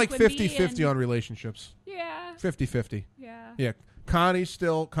Legion. I'm like 50-50 on relationships. Yeah. 50-50. Yeah. Yeah. Connie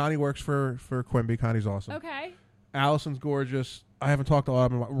works for Quimby. Connie's awesome. Okay. Allison's gorgeous. I haven't talked to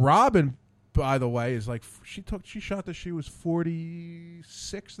Robin. Robin, by the way, is like she shot that she was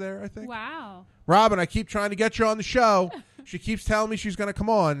 46 there, I think. Wow. Robin, I keep trying to get you on the show. She keeps telling me she's going to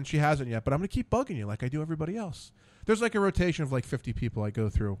come on, and she hasn't yet. But I'm going to keep bugging you like I do everybody else. There's like a rotation of like 50 people I go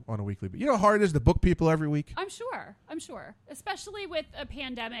through on a weekly. But you know how hard it is to book people every week? I'm sure. Especially with a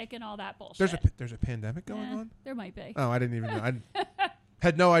pandemic and all that bullshit. There's a pandemic going on? There might be. Oh, I didn't even know. I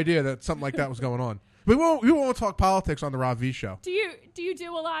had no idea that something like that was going on. But we won't talk politics on the Rob V Show. Do you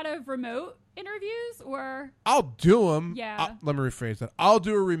do a lot of remote interviews or? I'll do them. Yeah. Let me rephrase that. I'll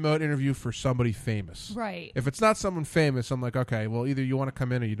do a remote interview for somebody famous. Right. If it's not someone famous, I'm like, okay, well, either you want to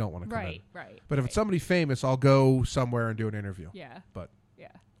come in or you don't want to come in. Right. But if it's somebody famous, I'll go somewhere and do an interview. Yeah. Yeah.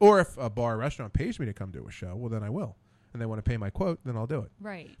 Or if a bar or restaurant pays me to come do a show, well, then I will. And they want to pay my quote, then I'll do it.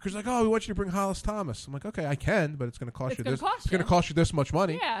 Right. Because like, oh, we want you to bring Hollis Thomas. I'm like, okay, I can, but it's going to cost you this. It's going to cost you this much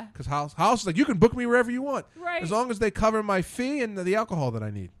money. Yeah. Because Hollis is like, you can book me wherever you want, right? As long as they cover my fee and the alcohol that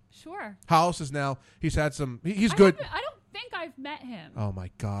I need. Sure. Hollis is now. He's had some. He's good. I don't think I've met him. Oh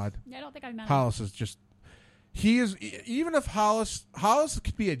my God. I don't think I've met Hollis him. is just. He is, even if Hollis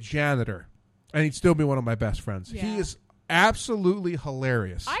could be a janitor, and he'd still be one of my best friends. Yeah. He is absolutely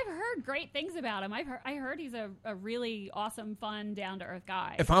hilarious. I've heard great things about him. I heard he's a really awesome, fun, down to earth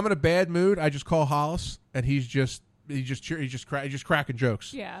guy. If I'm in a bad mood, I just call Hollis, and he's just cracking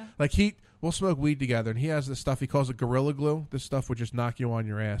jokes. Yeah. Like we'll smoke weed together, and he has this stuff he calls it Gorilla Glue. This stuff would just knock you on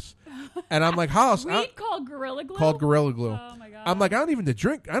your ass. And I'm like, Hollis, weed called Gorilla Glue. Called Gorilla Glue. Oh my God. I'm like, I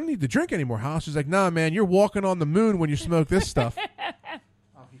don't need to drink anymore. Hollis is like, nah, man, you're walking on the moon when you smoke this stuff.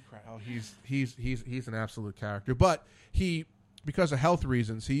 He's an absolute character. But because of health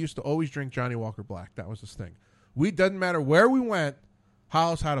reasons, he used to always drink Johnny Walker Black. That was his thing. Doesn't matter where we went,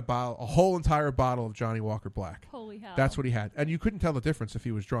 Hollis had a whole entire bottle of Johnny Walker Black. Holy hell. That's what he had. And you couldn't tell the difference if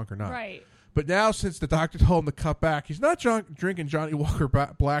he was drunk or not. Right. But now, since the doctor told him to cut back, he's not drinking Johnny Walker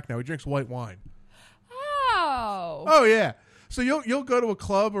Black now. He drinks white wine. Oh. Oh, yeah. So you'll go to a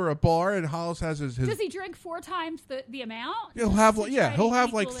club or a bar, and Hollis has his. Does he drink 4 times the amount? He'll have like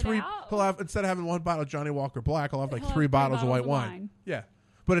three. Out? He'll have, instead of having one bottle of Johnny Walker Black, he'll have like He'll three have bottles of white wine. Yeah,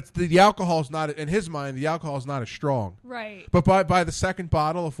 but it's the alcohol's not, in his mind, the alcohol is not as strong. Right. But by the second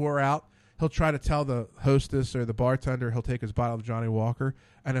bottle, if we're out, he'll try to tell the hostess or the bartender he'll take his bottle of Johnny Walker.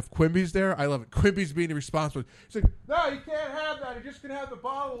 And if Quimby's there, I love it. Quimby's being irresponsible. He's like, no, you can't have that. You just can have the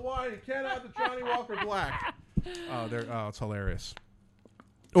bottle of wine. You can't have the Johnny Walker Black. It's hilarious.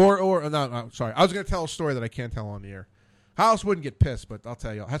 No, sorry. I was going to tell a story that I can't tell on the air. Hollis wouldn't get pissed, but I'll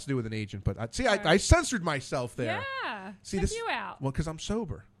tell you. It has to do with an agent. But I censored myself there. Yeah. See, Took you out. Well, because I'm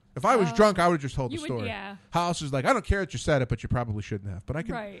sober. If I was drunk, I would have just told the story. Yeah. Hollis is like, I don't care that you said it, but you probably shouldn't have. But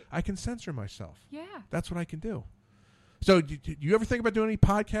I can censor myself. Yeah. That's what I can do. So, do you ever think about doing any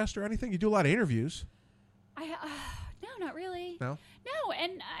podcast or anything? You do a lot of interviews. No, not really. No? No,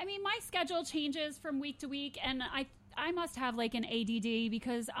 and I mean, my schedule changes from week to week, and I must have like an ADD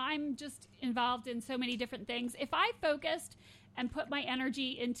because I'm just involved in so many different things. If I focused and put my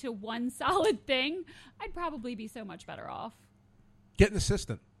energy into one solid thing, I'd probably be so much better off. Get an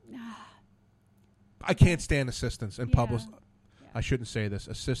assistant. I can't stand assistants and publicists. Yeah. I shouldn't say this.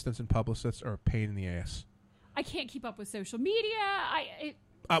 Assistants and publicists are a pain in the ass. I can't keep up with social media.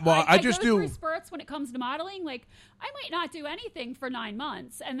 I just go do through spurts when it comes to modeling. Like, I might not do anything for 9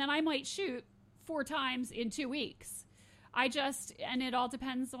 months, and then I might shoot 4 times in 2 weeks. And it all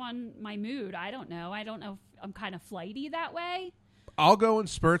depends on my mood. I don't know if I'm kind of flighty that way. I'll go in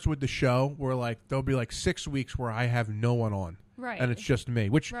spurts with the show where like there'll be like 6 weeks where I have no one on. Right. And it's just me,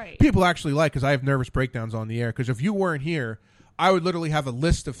 which people actually like because I have nervous breakdowns on the air. Because if you weren't here, I would literally have a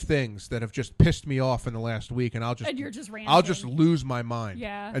list of things that have just pissed me off in the last week, and you're just ranting. I'll just lose my mind.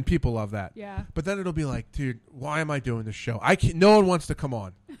 Yeah. And people love that. Yeah. But then it'll be like, dude, why am I doing this show? No one wants to come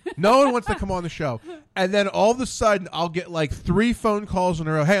on. No one wants to come on the show. And then all of a sudden, I'll get like 3 phone calls in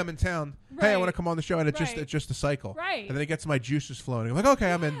a row. Hey, I'm in town. Right. Hey, I want to come on the show, and it's just a cycle. Right. And then it gets my juices flowing. I'm like,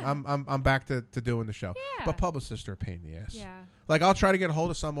 okay, I'm in. I'm back to doing the show. Yeah. But publicists are a pain in the ass. Yeah. Like I'll try to get a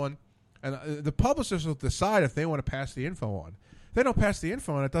hold of someone, and the publicists will decide if they want to pass the info on. If they don't pass the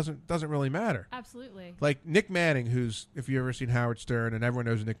info on, it doesn't really matter. Absolutely. Like Nick Manning, who's, if you've ever seen Howard Stern, and everyone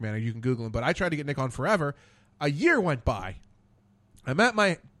knows Nick Manning, you can Google him. But I tried to get Nick on forever. A year went by. I'm at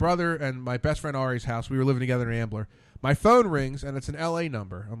my brother and my best friend Ari's house. We were living together in Ambler. My phone rings, and it's an L.A.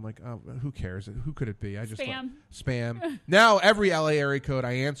 number. I'm like, oh, who cares? Who could it be? I just spam. Now every L.A. area code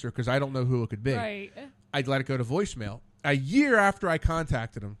I answer because I don't know who it could be. Right. I'd let it go to voicemail. A year after I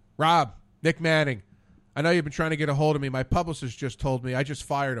contacted him, Rob, Nick Manning, I know you've been trying to get a hold of me. My publicist just told me I just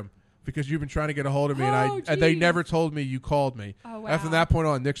fired him because you've been trying to get a hold of me, and they never told me you called me. Oh, wow. After that point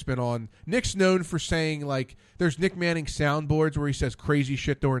on, Nick's been on. Nick's known for saying, like, there's Nick Manning soundboards where he says crazy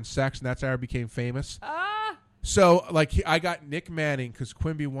shit during sex, and that's how I became famous. So, like, I got Nick Manning because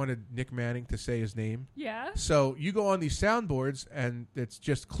Quimby wanted Nick Manning to say his name. Yeah. So you go on these soundboards, and it's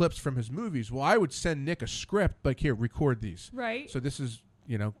just clips from his movies. Well, I would send Nick a script, like, here, record these. Right. So this is,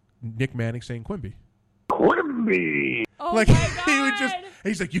 Nick Manning saying Quimby. Quimby! Oh, like, my God.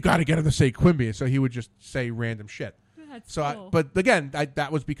 He's like, you got to get him to say Quimby. And so he would just say random shit. That's so cool. But again,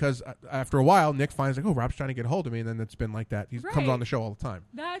 that was because after a while, Nick finds like, oh, Rob's trying to get a hold of me, and then it's been like that. He comes on the show all the time.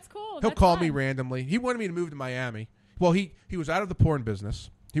 That's cool. He'll call me randomly. He wanted me to move to Miami. Well, he was out of the porn business.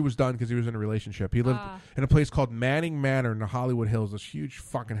 He was done because he was in a relationship. He lived in a place called Manning Manor in the Hollywood Hills, this huge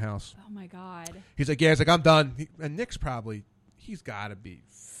fucking house. Oh my God. He's like, yeah, he's like, I'm done. And Nick's he's got to be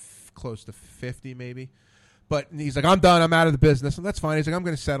close to 50 maybe. But he's like, I'm done. I'm out of the business. And that's fine. He's like, I'm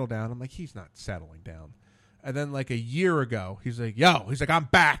going to settle down. I'm like, he's not settling down. And then like a year ago, he's like, I'm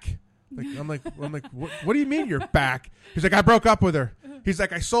back. I'm like, what do you mean you're back? He's like, I broke up with her. He's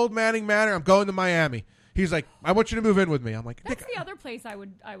like, I sold Manning Manor. I'm going to Miami. He's like, I want you to move in with me. I'm like, that's the other place I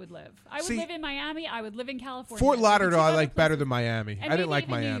would live. I would live in Miami. I would live in California. Fort Lauderdale I like better than Miami. And I didn't like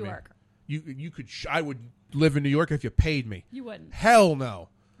even Miami. New York. You could. I would live in New York if you paid me. You wouldn't. Hell no.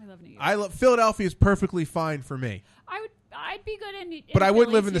 I love New York. Philadelphia is perfectly fine for me. I'd be good in but I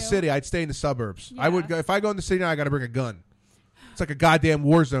wouldn't live in too. the city. I'd stay in the suburbs. Yeah. I would go if I go in the city now. I got to bring a gun. It's like a goddamn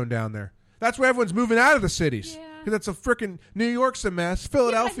war zone down there. That's where everyone's moving out of the cities. Yeah. Because it's a freaking New York's a mess.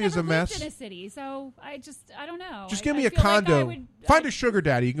 Philadelphia's a mess. I've never lived in a city, so I don't know. Just give me a condo. Find a sugar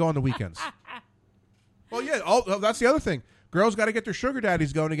daddy. You can go on the weekends. Well, yeah. That's the other thing. Girls got to get their sugar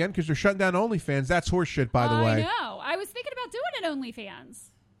daddies going again because they're shutting down OnlyFans. That's horseshit, by the way. I know. I was thinking about doing an OnlyFans.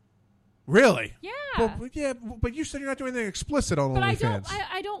 Really? Yeah. But you said you're not doing anything explicit on but OnlyFans.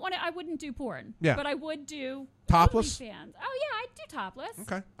 I don't want to. I wouldn't do porn. Yeah. But I would do topless. OnlyFans. Oh yeah, I'd do topless.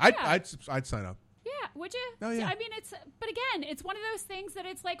 Okay. Yeah. I'd sign up. Yeah, would you? Oh, yeah. I mean, but again, it's one of those things that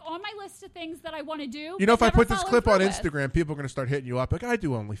it's like on my list of things that I want to do. You know, if I put this clip on with. Instagram, people are going to start hitting you up. Like, I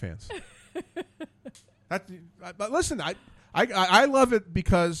do OnlyFans. But listen, I love it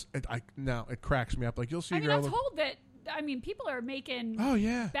because it cracks me up. Like, you'll see a girl. I'm told that. I mean, people are making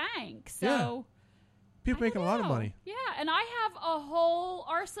bank. So yeah. People making a lot of money. Yeah, and I have a whole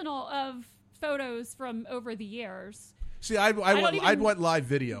arsenal of photos from over the years. See, I'd want live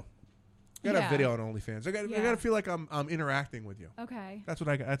video. You gotta have video on OnlyFans. I gotta feel like I'm interacting with you. Okay. That's what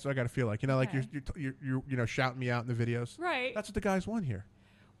I gotta feel like. You know, like you're shouting me out in the videos. Right. That's what the guys want here.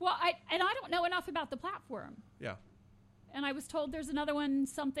 Well, I don't know enough about the platform. Yeah. And I was told there's another one,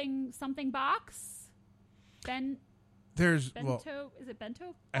 something box. There's Bento. Is it Bento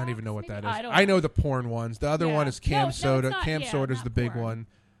box, I don't even know what maybe? that is. I know the porn ones. The other one is Cam Soda. Cam Soda is the big porn.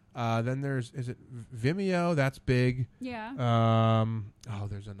 one. Then is it Vimeo? That's big. Yeah.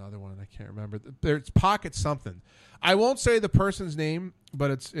 There's another one I can't remember. There's Pocket something. I won't say the person's name,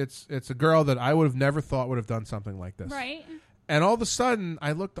 but it's a girl that I would have never thought would have done something like this. Right. And all of a sudden,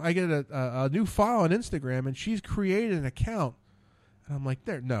 I get a new file on Instagram, and she's created an account. And I'm like,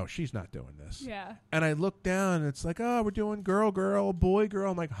 no, she's not doing this. Yeah. And I look down, and it's like, oh, we're doing girl, boy,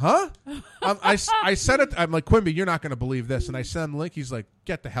 girl. I'm like, huh? I sent it. I'm like, Quimby, you're not going to believe this. And I send him the link. He's like,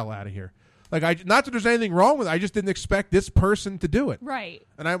 get the hell out of here. Like, not that there's anything wrong with it. I just didn't expect this person to do it. Right.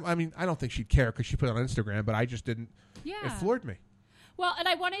 And I mean, I don't think she'd care because she put it on Instagram, but I just didn't. Yeah. It floored me. Well, and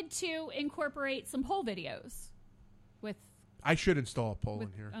I wanted to incorporate some poll videos. with I should install a poll with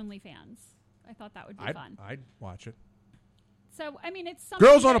in here. OnlyFans. I thought that would be fun. I'd watch it. So I mean, it's something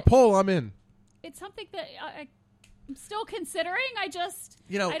Girls on a poll, I'm in. It's something that I'm still considering. I just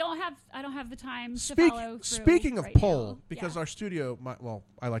I don't have the time to follow through. Speaking of right poll, now. because our studio,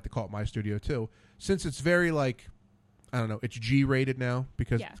 I like to call it my studio too, since it's very like, I don't know, it's G-rated now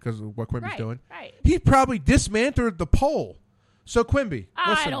because of what Quimby's doing. Right. He probably dismantled the poll. So Quimby,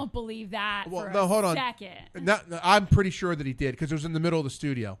 listen. I don't believe that. Well, for no, hold on. Second. I'm pretty sure that he did because it was in the middle of the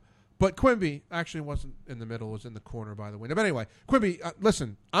studio. But Quimby actually wasn't in the middle; it was in the corner by the window. But anyway, Quimby,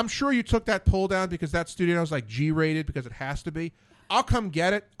 listen. I'm sure you took that poll down because that studio is like G-rated because it has to be. I'll come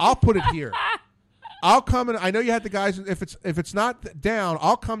get it. I'll put it here. I'll come and I know you had the guys. If it's not down,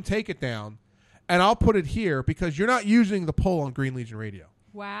 I'll come take it down, and I'll put it here because you're not using the poll on Green Legion Radio.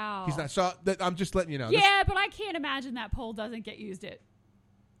 Wow. He's not. So I'm just letting you know. Yeah, but I can't imagine that poll doesn't get used.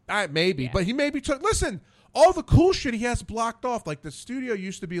 Maybe, but he maybe took. Listen. All the cool shit he has blocked off. Like the studio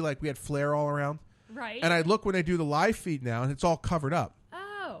used to be like we had flare all around. Right. And I look when they do the live feed now and it's all covered up.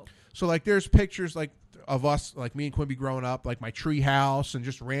 Oh. So like there's pictures like of us, like me and Quimby growing up, like my tree house and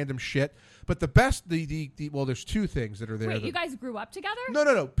just random shit. But the best, well, there's two things that are there. Wait, you guys grew up together?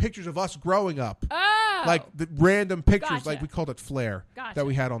 No. Pictures of us growing up. Oh. Like the random pictures, Gotcha. like we called it flare Gotcha. that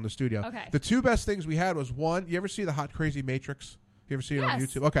we had on the studio. Okay. The two best things we had was one, you ever see the Hot Crazy Matrix? You ever see it on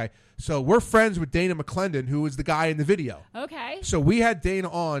Yes. YouTube? Okay. So we're friends with Dana McClendon, who was the guy in the video. Okay. So we had Dana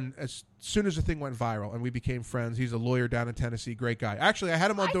on as soon as the thing went viral, and we became friends. He's a lawyer down in Tennessee. Great guy. Actually, I had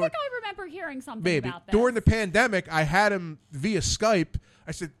him on I think I remember hearing something about this. During the pandemic, I had him via Skype.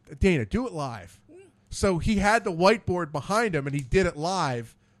 I said, Dana, do it live. So he had the whiteboard behind him, and he did it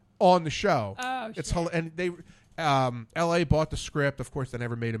live on the show. Oh, it's shit. And they... L.A. bought the script. Of course, they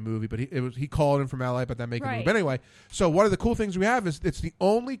never made a movie, but he called him from L.A., but then make a movie. But anyway, so one of the cool things we have is it's the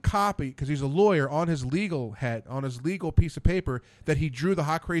only copy, because he's a lawyer, on his legal piece of paper that he drew the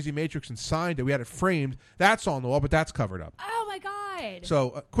Hot Crazy Matrix and signed it. We had it framed. That's on the wall, but that's covered up. Oh, my God.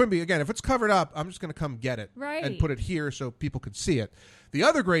 So, Quimby, again, if it's covered up, I'm just going to come get it and put it here so people can see it. The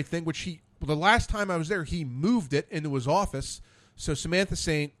other great thing, the last time I was there, he moved it into his office. So Samantha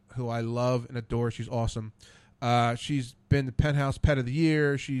Saint, who I love and adore, she's awesome. She's been the Penthouse Pet of the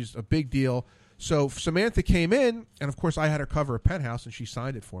Year. She's a big deal. So Samantha came in, and of course I had her cover a Penthouse, and she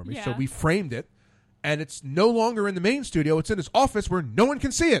signed it for me. Yeah. So we framed it, and it's no longer in the main studio. It's in his office where no one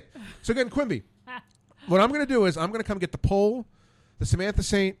can see it. So again, Quimby, what I'm going to do is I'm going to come get the poll, the Samantha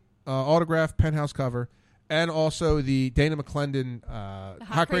Saint autographed Penthouse cover, and also the Dana McClendon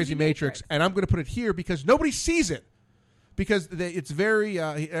Hot Crazy Matrix, and I'm going to put it here because nobody sees it. Because it's very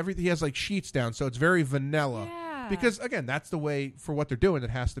everything, he has like sheets down, so it's very vanilla. Yeah. Because again, that's the way for what they're doing. It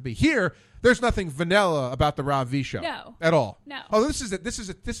has to be here. There's nothing vanilla about the Rob V show. No, at all. No. Oh, this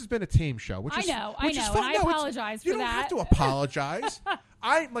has been a team show. Which is, I know, which is and fun. I apologize for that. You don't have to apologize.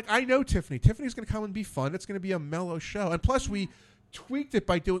 I know Tiffany. Tiffany's going to come and be fun. It's going to be a mellow show, and plus we tweaked it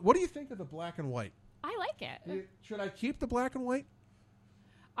by doing. What do you think of the black and white? I like it. Should I keep the black and white?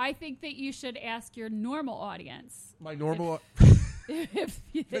 I think that you should ask your normal audience. My normal,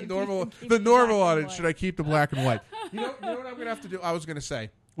 the normal audience. Should I keep the black and white? You know what I'm gonna have to do. I was gonna say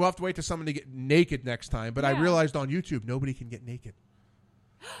we'll have to wait till someone to get naked next time. But I realized on YouTube nobody can get naked.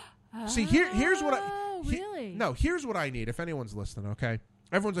 See, here's what I really. No, here's what I need. If anyone's listening, okay.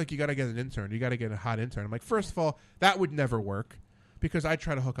 Everyone's like, you got to get an intern. You got to get a hot intern. I'm like, first of all, that would never work because I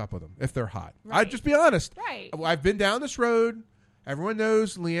try to hook up with them if they're hot. Right. I'd just be honest. Right. I've been down this road. Everyone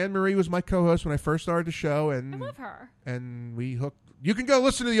knows Leanne Marie was my co-host when I first started the show, and I love her. And we hooked. You can go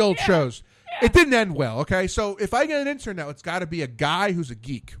listen to the old shows. Yeah. It didn't end well. Okay, so if I get an intern now, it's got to be a guy who's a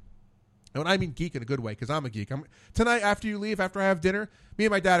geek. And I mean geek in a good way because I'm a geek. Tonight after you leave, after I have dinner, me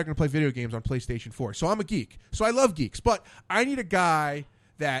and my dad are going to play video games on PlayStation 4. So I'm a geek. So I love geeks, but I need a guy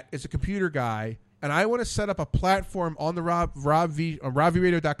that is a computer guy, and I want to set up a platform on the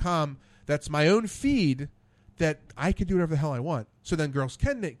RobVRadio.com that's my own feed that I can do whatever the hell I want. So then girls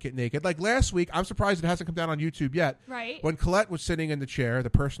can get naked. Like last week, I'm surprised it hasn't come down on YouTube yet. Right. When Colette was sitting in the chair, the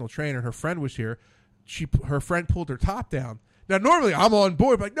personal trainer, her friend was here. Her friend pulled her top down. Now, normally I'm on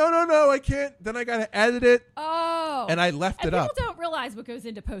board, but like, no, I can't. Then I got to edit it. Oh. And I left it up. People don't realize what goes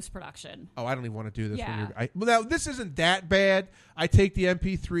into post-production. Oh, I don't even want to do this. Yeah. Now, this isn't that bad. I take the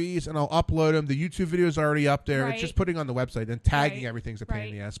MP3s and I'll upload them. The YouTube video is already up there. Right. It's just putting on the website and tagging everything's a pain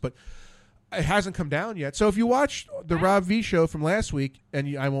in the ass. But it hasn't come down yet. So if you watched the Rob V show from last week,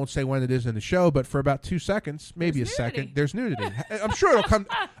 and I won't say when it is in the show, but for about 2 seconds, maybe a second, there's nudity. I'm sure it'll come.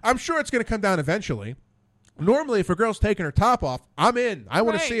 I'm sure it's going to come down eventually. Normally, if a girl's taking her top off, I'm in. I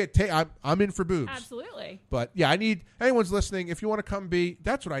want to see it. I'm in for boobs. Absolutely. But yeah, I need anyone's listening. If you want to come be,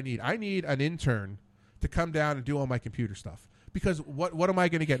 that's what I need. I need an intern to come down and do all my computer stuff. Because what am I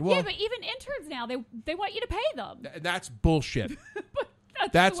going to get? Well, yeah, but even interns now, they want you to pay them. That's bullshit.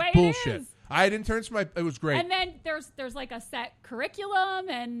 That's the way bullshit. It is. I had interns for it was great. And then there's like a set curriculum,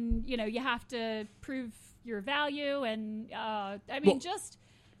 and you have to prove your value, and just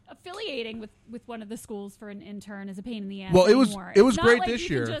affiliating with one of the schools for an intern is a pain in the ass. Well, it was anymore. it was It's great not like this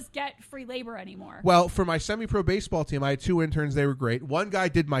you year. Can just get free labor anymore. Well, for my semi-pro baseball team, I had 2 interns. They were great. One guy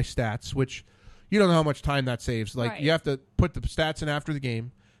did my stats, which you don't know how much time that saves. Like Right. you have to put the stats in after the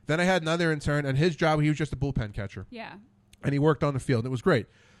game. Then I had another intern, and his job, he was just a bullpen catcher. Yeah. And he worked on the field. It was great.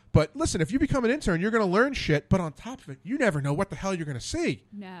 But listen, if you become an intern, you're going to learn shit. But on top of it, you never know what the hell you're going to see.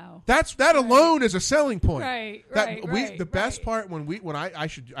 No. That alone is a selling point. Right. The best part when I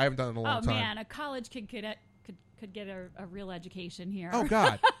haven't done it in a long time. Oh man, a college kid could get a real education here. Oh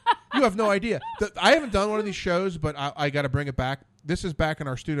God, you have no idea. I haven't done one of these shows, but I got to bring it back. This is back in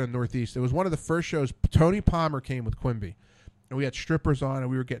our studio in Northeast. It was one of the first shows. Tony Palmer came with Quimby, and we had strippers on, and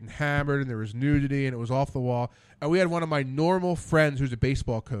we were getting hammered, and there was nudity, and it was off the wall. And we had one of my normal friends who's a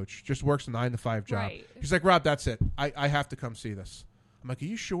baseball coach, just works a 9-to-5 job. Right. He's like, Rob, that's it. I have to come see this. I'm like, are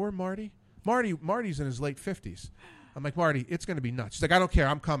you sure, Marty? Marty's in his late 50s. I'm like, Marty, it's going to be nuts. She's like, I don't care.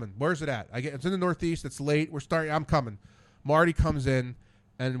 I'm coming. Where's it at? It's in the Northeast. It's late. We're starting. I'm coming. Marty comes in,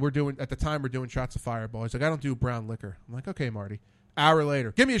 and we're doing shots of Fireball. He's like, I don't do brown liquor. I'm like, okay, Marty. Hour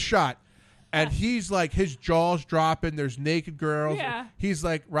later, give me a shot. And he's like, his jaw's dropping. There's naked girls. Yeah. He's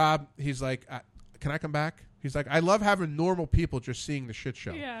like, Rob, can I come back? He's like, I love having normal people just seeing the shit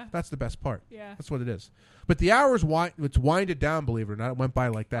show. Yeah. That's the best part. Yeah. That's what it is. But the hours, it's winded down, believe it or not. It went by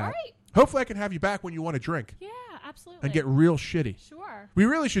like that. All right. Hopefully I can have you back when you want to drink. Yeah, absolutely. And get real shitty. Sure. We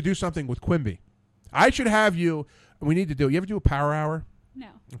really should do something with Quimby. I should have you, we need to do, you ever do a power hour? No.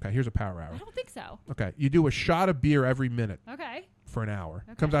 Okay, here's a power hour. I don't think so. Okay, you do a shot of beer every minute Okay. for an hour.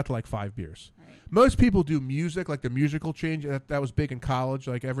 Okay. Comes out to like 5 beers. All right. Most people do music, like the musical change. That was big in college.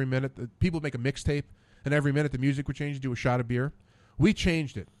 Like every minute, people make a mixtape, and every minute the music would change. Do a shot of beer. We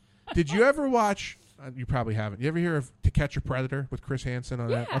changed it. Did you ever watch? You probably haven't. You ever hear of To Catch a Predator with Chris Hansen on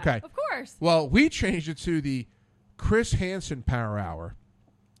that? Okay. Of course. Well, we changed it to the Chris Hansen Power Hour,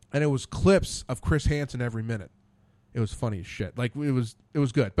 and it was clips of Chris Hansen every minute. It was funny as shit. Like it was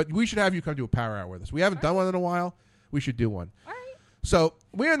good. But we should have you come do a power hour with us. We haven't done one in a while. We should do one. All right. So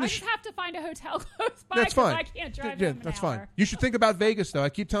we're in the. I just have to find a hotel close by. That's fine. I can't drive. Yeah, that's fine. You should think about Vegas, though. I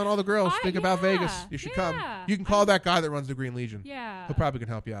keep telling all the girls, think about Vegas. You should come. You can call that guy that runs the Green Legion. Yeah. He'll probably can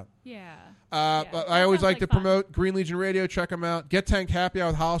help you out. Yeah. I always like to fun. promote Green Legion Radio. Check them out. Get Tanked Happy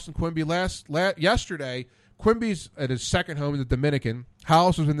Hour with Hollis and Quimby. Yesterday, Quimby's at his second home in the Dominican.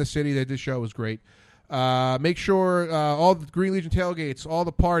 Hollis was in the city. They did show. It was great. Make sure all the Green Legion tailgates, all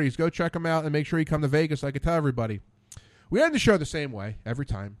the parties, go check them out and make sure you come to Vegas. I could tell everybody. We end the show the same way every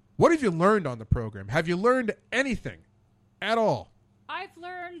time. What have you learned on the program? Have you learned anything at all? I've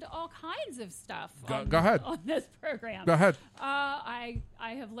learned all kinds of stuff. Go ahead. On this program. Go ahead. I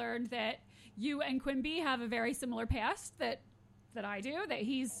have learned that you and Quimby have a very similar past that I do. That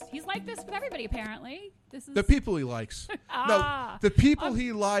he's like this with everybody. Apparently, this is The people he likes. No, the people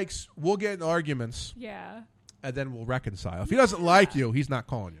he likes will get in arguments. Yeah. And then we'll reconcile. If he doesn't like you, he's not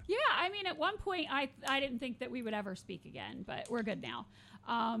calling you. Yeah, I mean, at one point, I didn't think that we would ever speak again, but we're good now.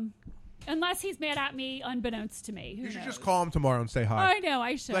 Unless he's mad at me, unbeknownst to me. Who You should knows? just call him tomorrow and say hi. I know,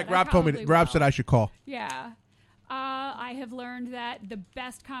 I should. Like I Rob told me. probably Rob will. said I should call. Yeah. I have learned that the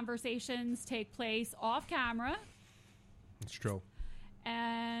best conversations take place off camera. It's true.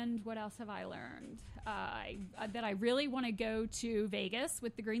 And what else have I learned? That I really want to go to Vegas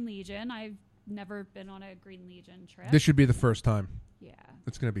with the Green Legion. I've never been on a Green Legion trip. This should be the first time. Yeah.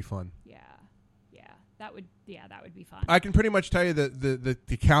 It's going to be fun. Yeah. That would be fun. I can pretty much tell you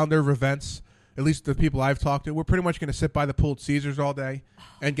the calendar of events, at least the people I've talked to, we're pretty much going to sit by the pool at Caesars all day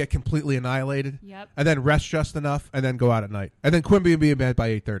and get completely annihilated. Yep. And then rest just enough and then go out at night. And then Quimby will be in bed by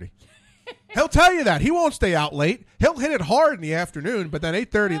 8:30. He'll tell you that. He won't stay out late. He'll hit it hard in the afternoon, but then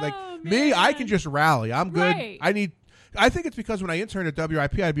 8:30, me, I can just rally. I'm good. Right. I think it's because when I interned at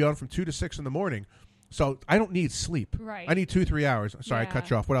WIP, I'd be on from 2 to 6 in the morning. So I don't need sleep. Right. I need 2-3 hours. Sorry, I Yeah. cut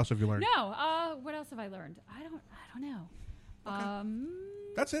you off. What else have you learned? No. What else have I learned? I don't know.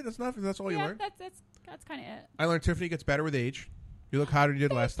 Okay. That's it. That's nothing. That's all you learned. That's kind of it. I learned Tiffany gets better with age. You look hotter than you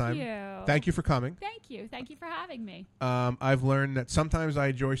did last time. Thank you for coming. Thank you for having me. I've learned that sometimes I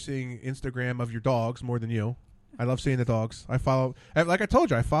enjoy seeing Instagram of your dogs more than you. I love seeing the dogs. Like I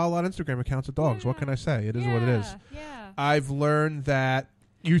told you, I follow a lot of Instagram accounts of dogs. What can I say? It is what it is. Yeah. I've learned that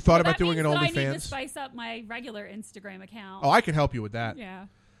you thought about doing an I need to OnlyFans. spice up my regular Instagram account. Oh, I can help you with that. Yeah.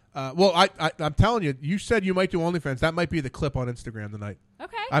 Well, I'm telling you, you said you might do OnlyFans. That might be the clip on Instagram tonight.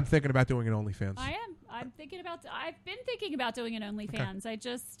 Okay. I'm thinking about doing an OnlyFans. I I've been thinking about doing an OnlyFans. Okay. I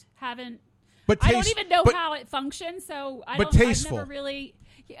just haven't. But I don't even know how it functions, so I've never really.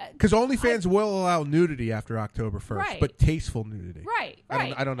 Because OnlyFans will allow nudity after October 1st, right. but tasteful nudity. Right.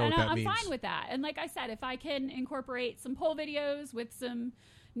 I don't know what that means. I'm fine with that. And like I said, if I can incorporate some poll videos with some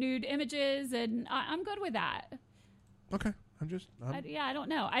nude images, and I'm good with that. Okay. I don't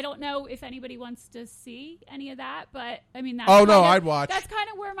know. I don't know if anybody wants to see any of that, but I mean, I'd watch. That's kind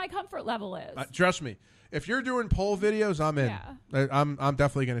of where my comfort level is. Trust me. If you're doing poll videos, I'm in. Yeah. I'm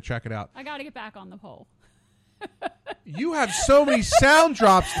definitely going to check it out. I got to get back on the poll. You have so many sound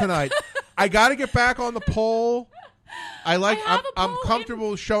drops tonight. I got to get back on the poll. I'm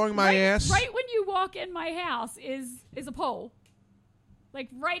comfortable showing my ass. Right when you walk in my house is a pole. Like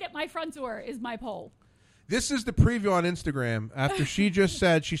right at my front door is my pole. This is the preview on Instagram after she just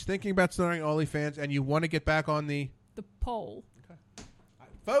said she's thinking about starting OnlyFans and you want to get back on the pole. Okay.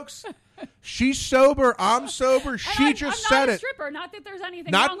 Folks, she's sober. I'm sober. She just said it. I'm not a stripper. Not that there's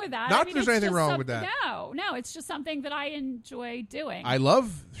anything wrong with that. Not that there's anything wrong with that. No. It's just something that I enjoy doing. I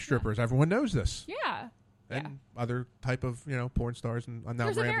love strippers. Yeah. Everyone knows this. Yeah. And other type of porn stars. And I'm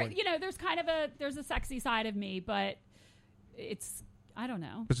not rambling. There's a sexy side of me, but it's. I don't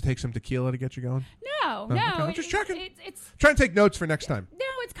know. Does it take some tequila to get you going? No. Okay. I'm just checking. It's trying to take notes for next time. No,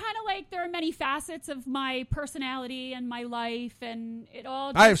 it's kind of like there are many facets of my personality and my life, and it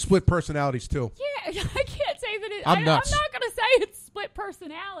all. I have split personalities too. Yeah, I can't say that. I'm nuts. I'm not going to say it's split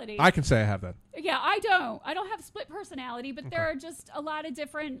personality. I can say I have that. Yeah, I don't. I don't have split personality, but there are just a lot of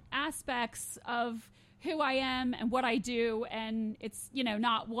different aspects of who I am and what I do, and it's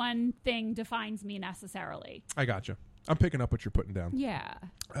not one thing defines me necessarily. I gotcha. I'm picking up what you're putting down. Yeah.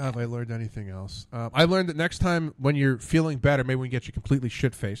 Have I learned anything else? I learned that next time when you're feeling better, maybe we can get you completely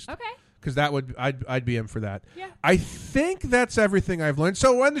shit-faced. Okay. Because I'd be in for that. Yeah. I think that's everything I've learned.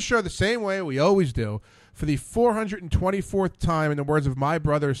 So we'll end the show the same way we always do. For the 424th time, in the words of my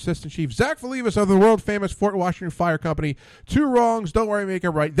brother, Assistant Chief Zach Valivas of the world-famous Fort Washington Fire Company, 2 wrongs, don't worry, make it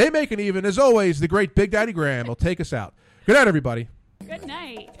right. They make it even. As always, the great Big Daddy Graham will take us out. Good night, everybody. Good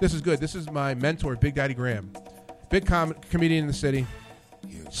night. This is good. This is my mentor, Big Daddy Graham. Big comedian in the city,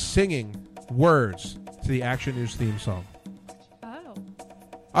 singing words to the Action News theme song.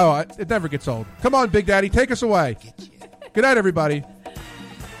 Oh, it never gets old. Come on, Big Daddy, take us away. Good night, everybody. But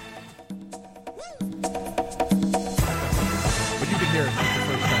you can hear it the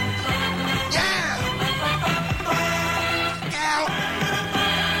first time. Yeah!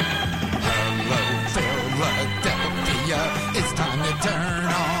 Hello, Philadelphia. It's time to turn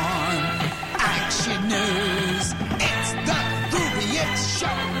on Action News. It's the grooviest show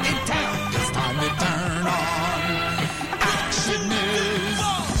in town. It's time to turn on Action News.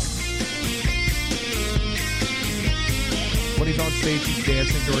 When he's on stage, he's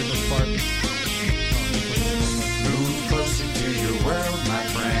dancing during this part. Move closer to your world, my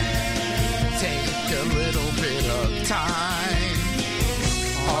friend. Take a little bit of time.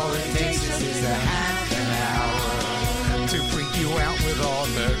 All it takes is a half an hour to freak you out with all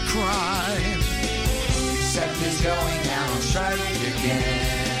the crime. Seth is going out on strike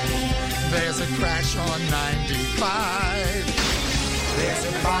again. There's a crash on 95. There's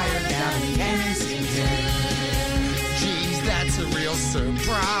a fire down in Kensington. Geez, that's a real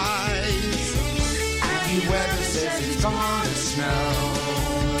surprise. AccuWeather says it's gonna snow.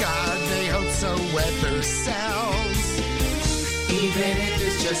 God, they hope so weather sells. Even if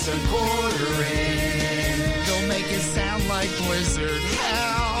it's just a quarter inch, they'll make it sound like blizzard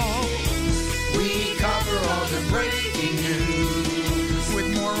hell. We cover all the breaking news with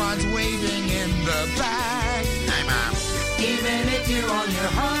morons waving in the back. Hey, Mom. Even if you're on your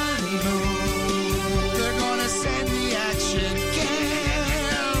honeymoon, they're gonna send the action cam.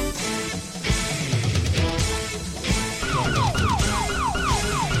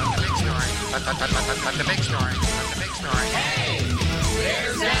 But the big story. Hey,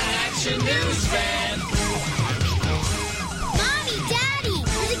 there's that Action News fan. Mommy, Daddy,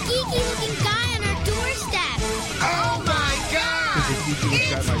 there's a geeky-looking guy on our doorstep. Oh my God!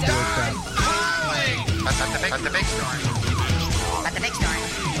 It's Don Calling. But the big story.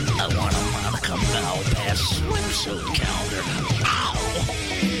 I want a Monica Valdez swimsuit calendar. Ow!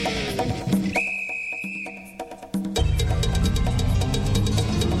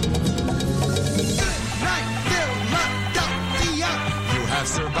 Good night, Philadelphia. You have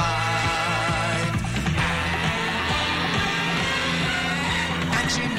survived. Action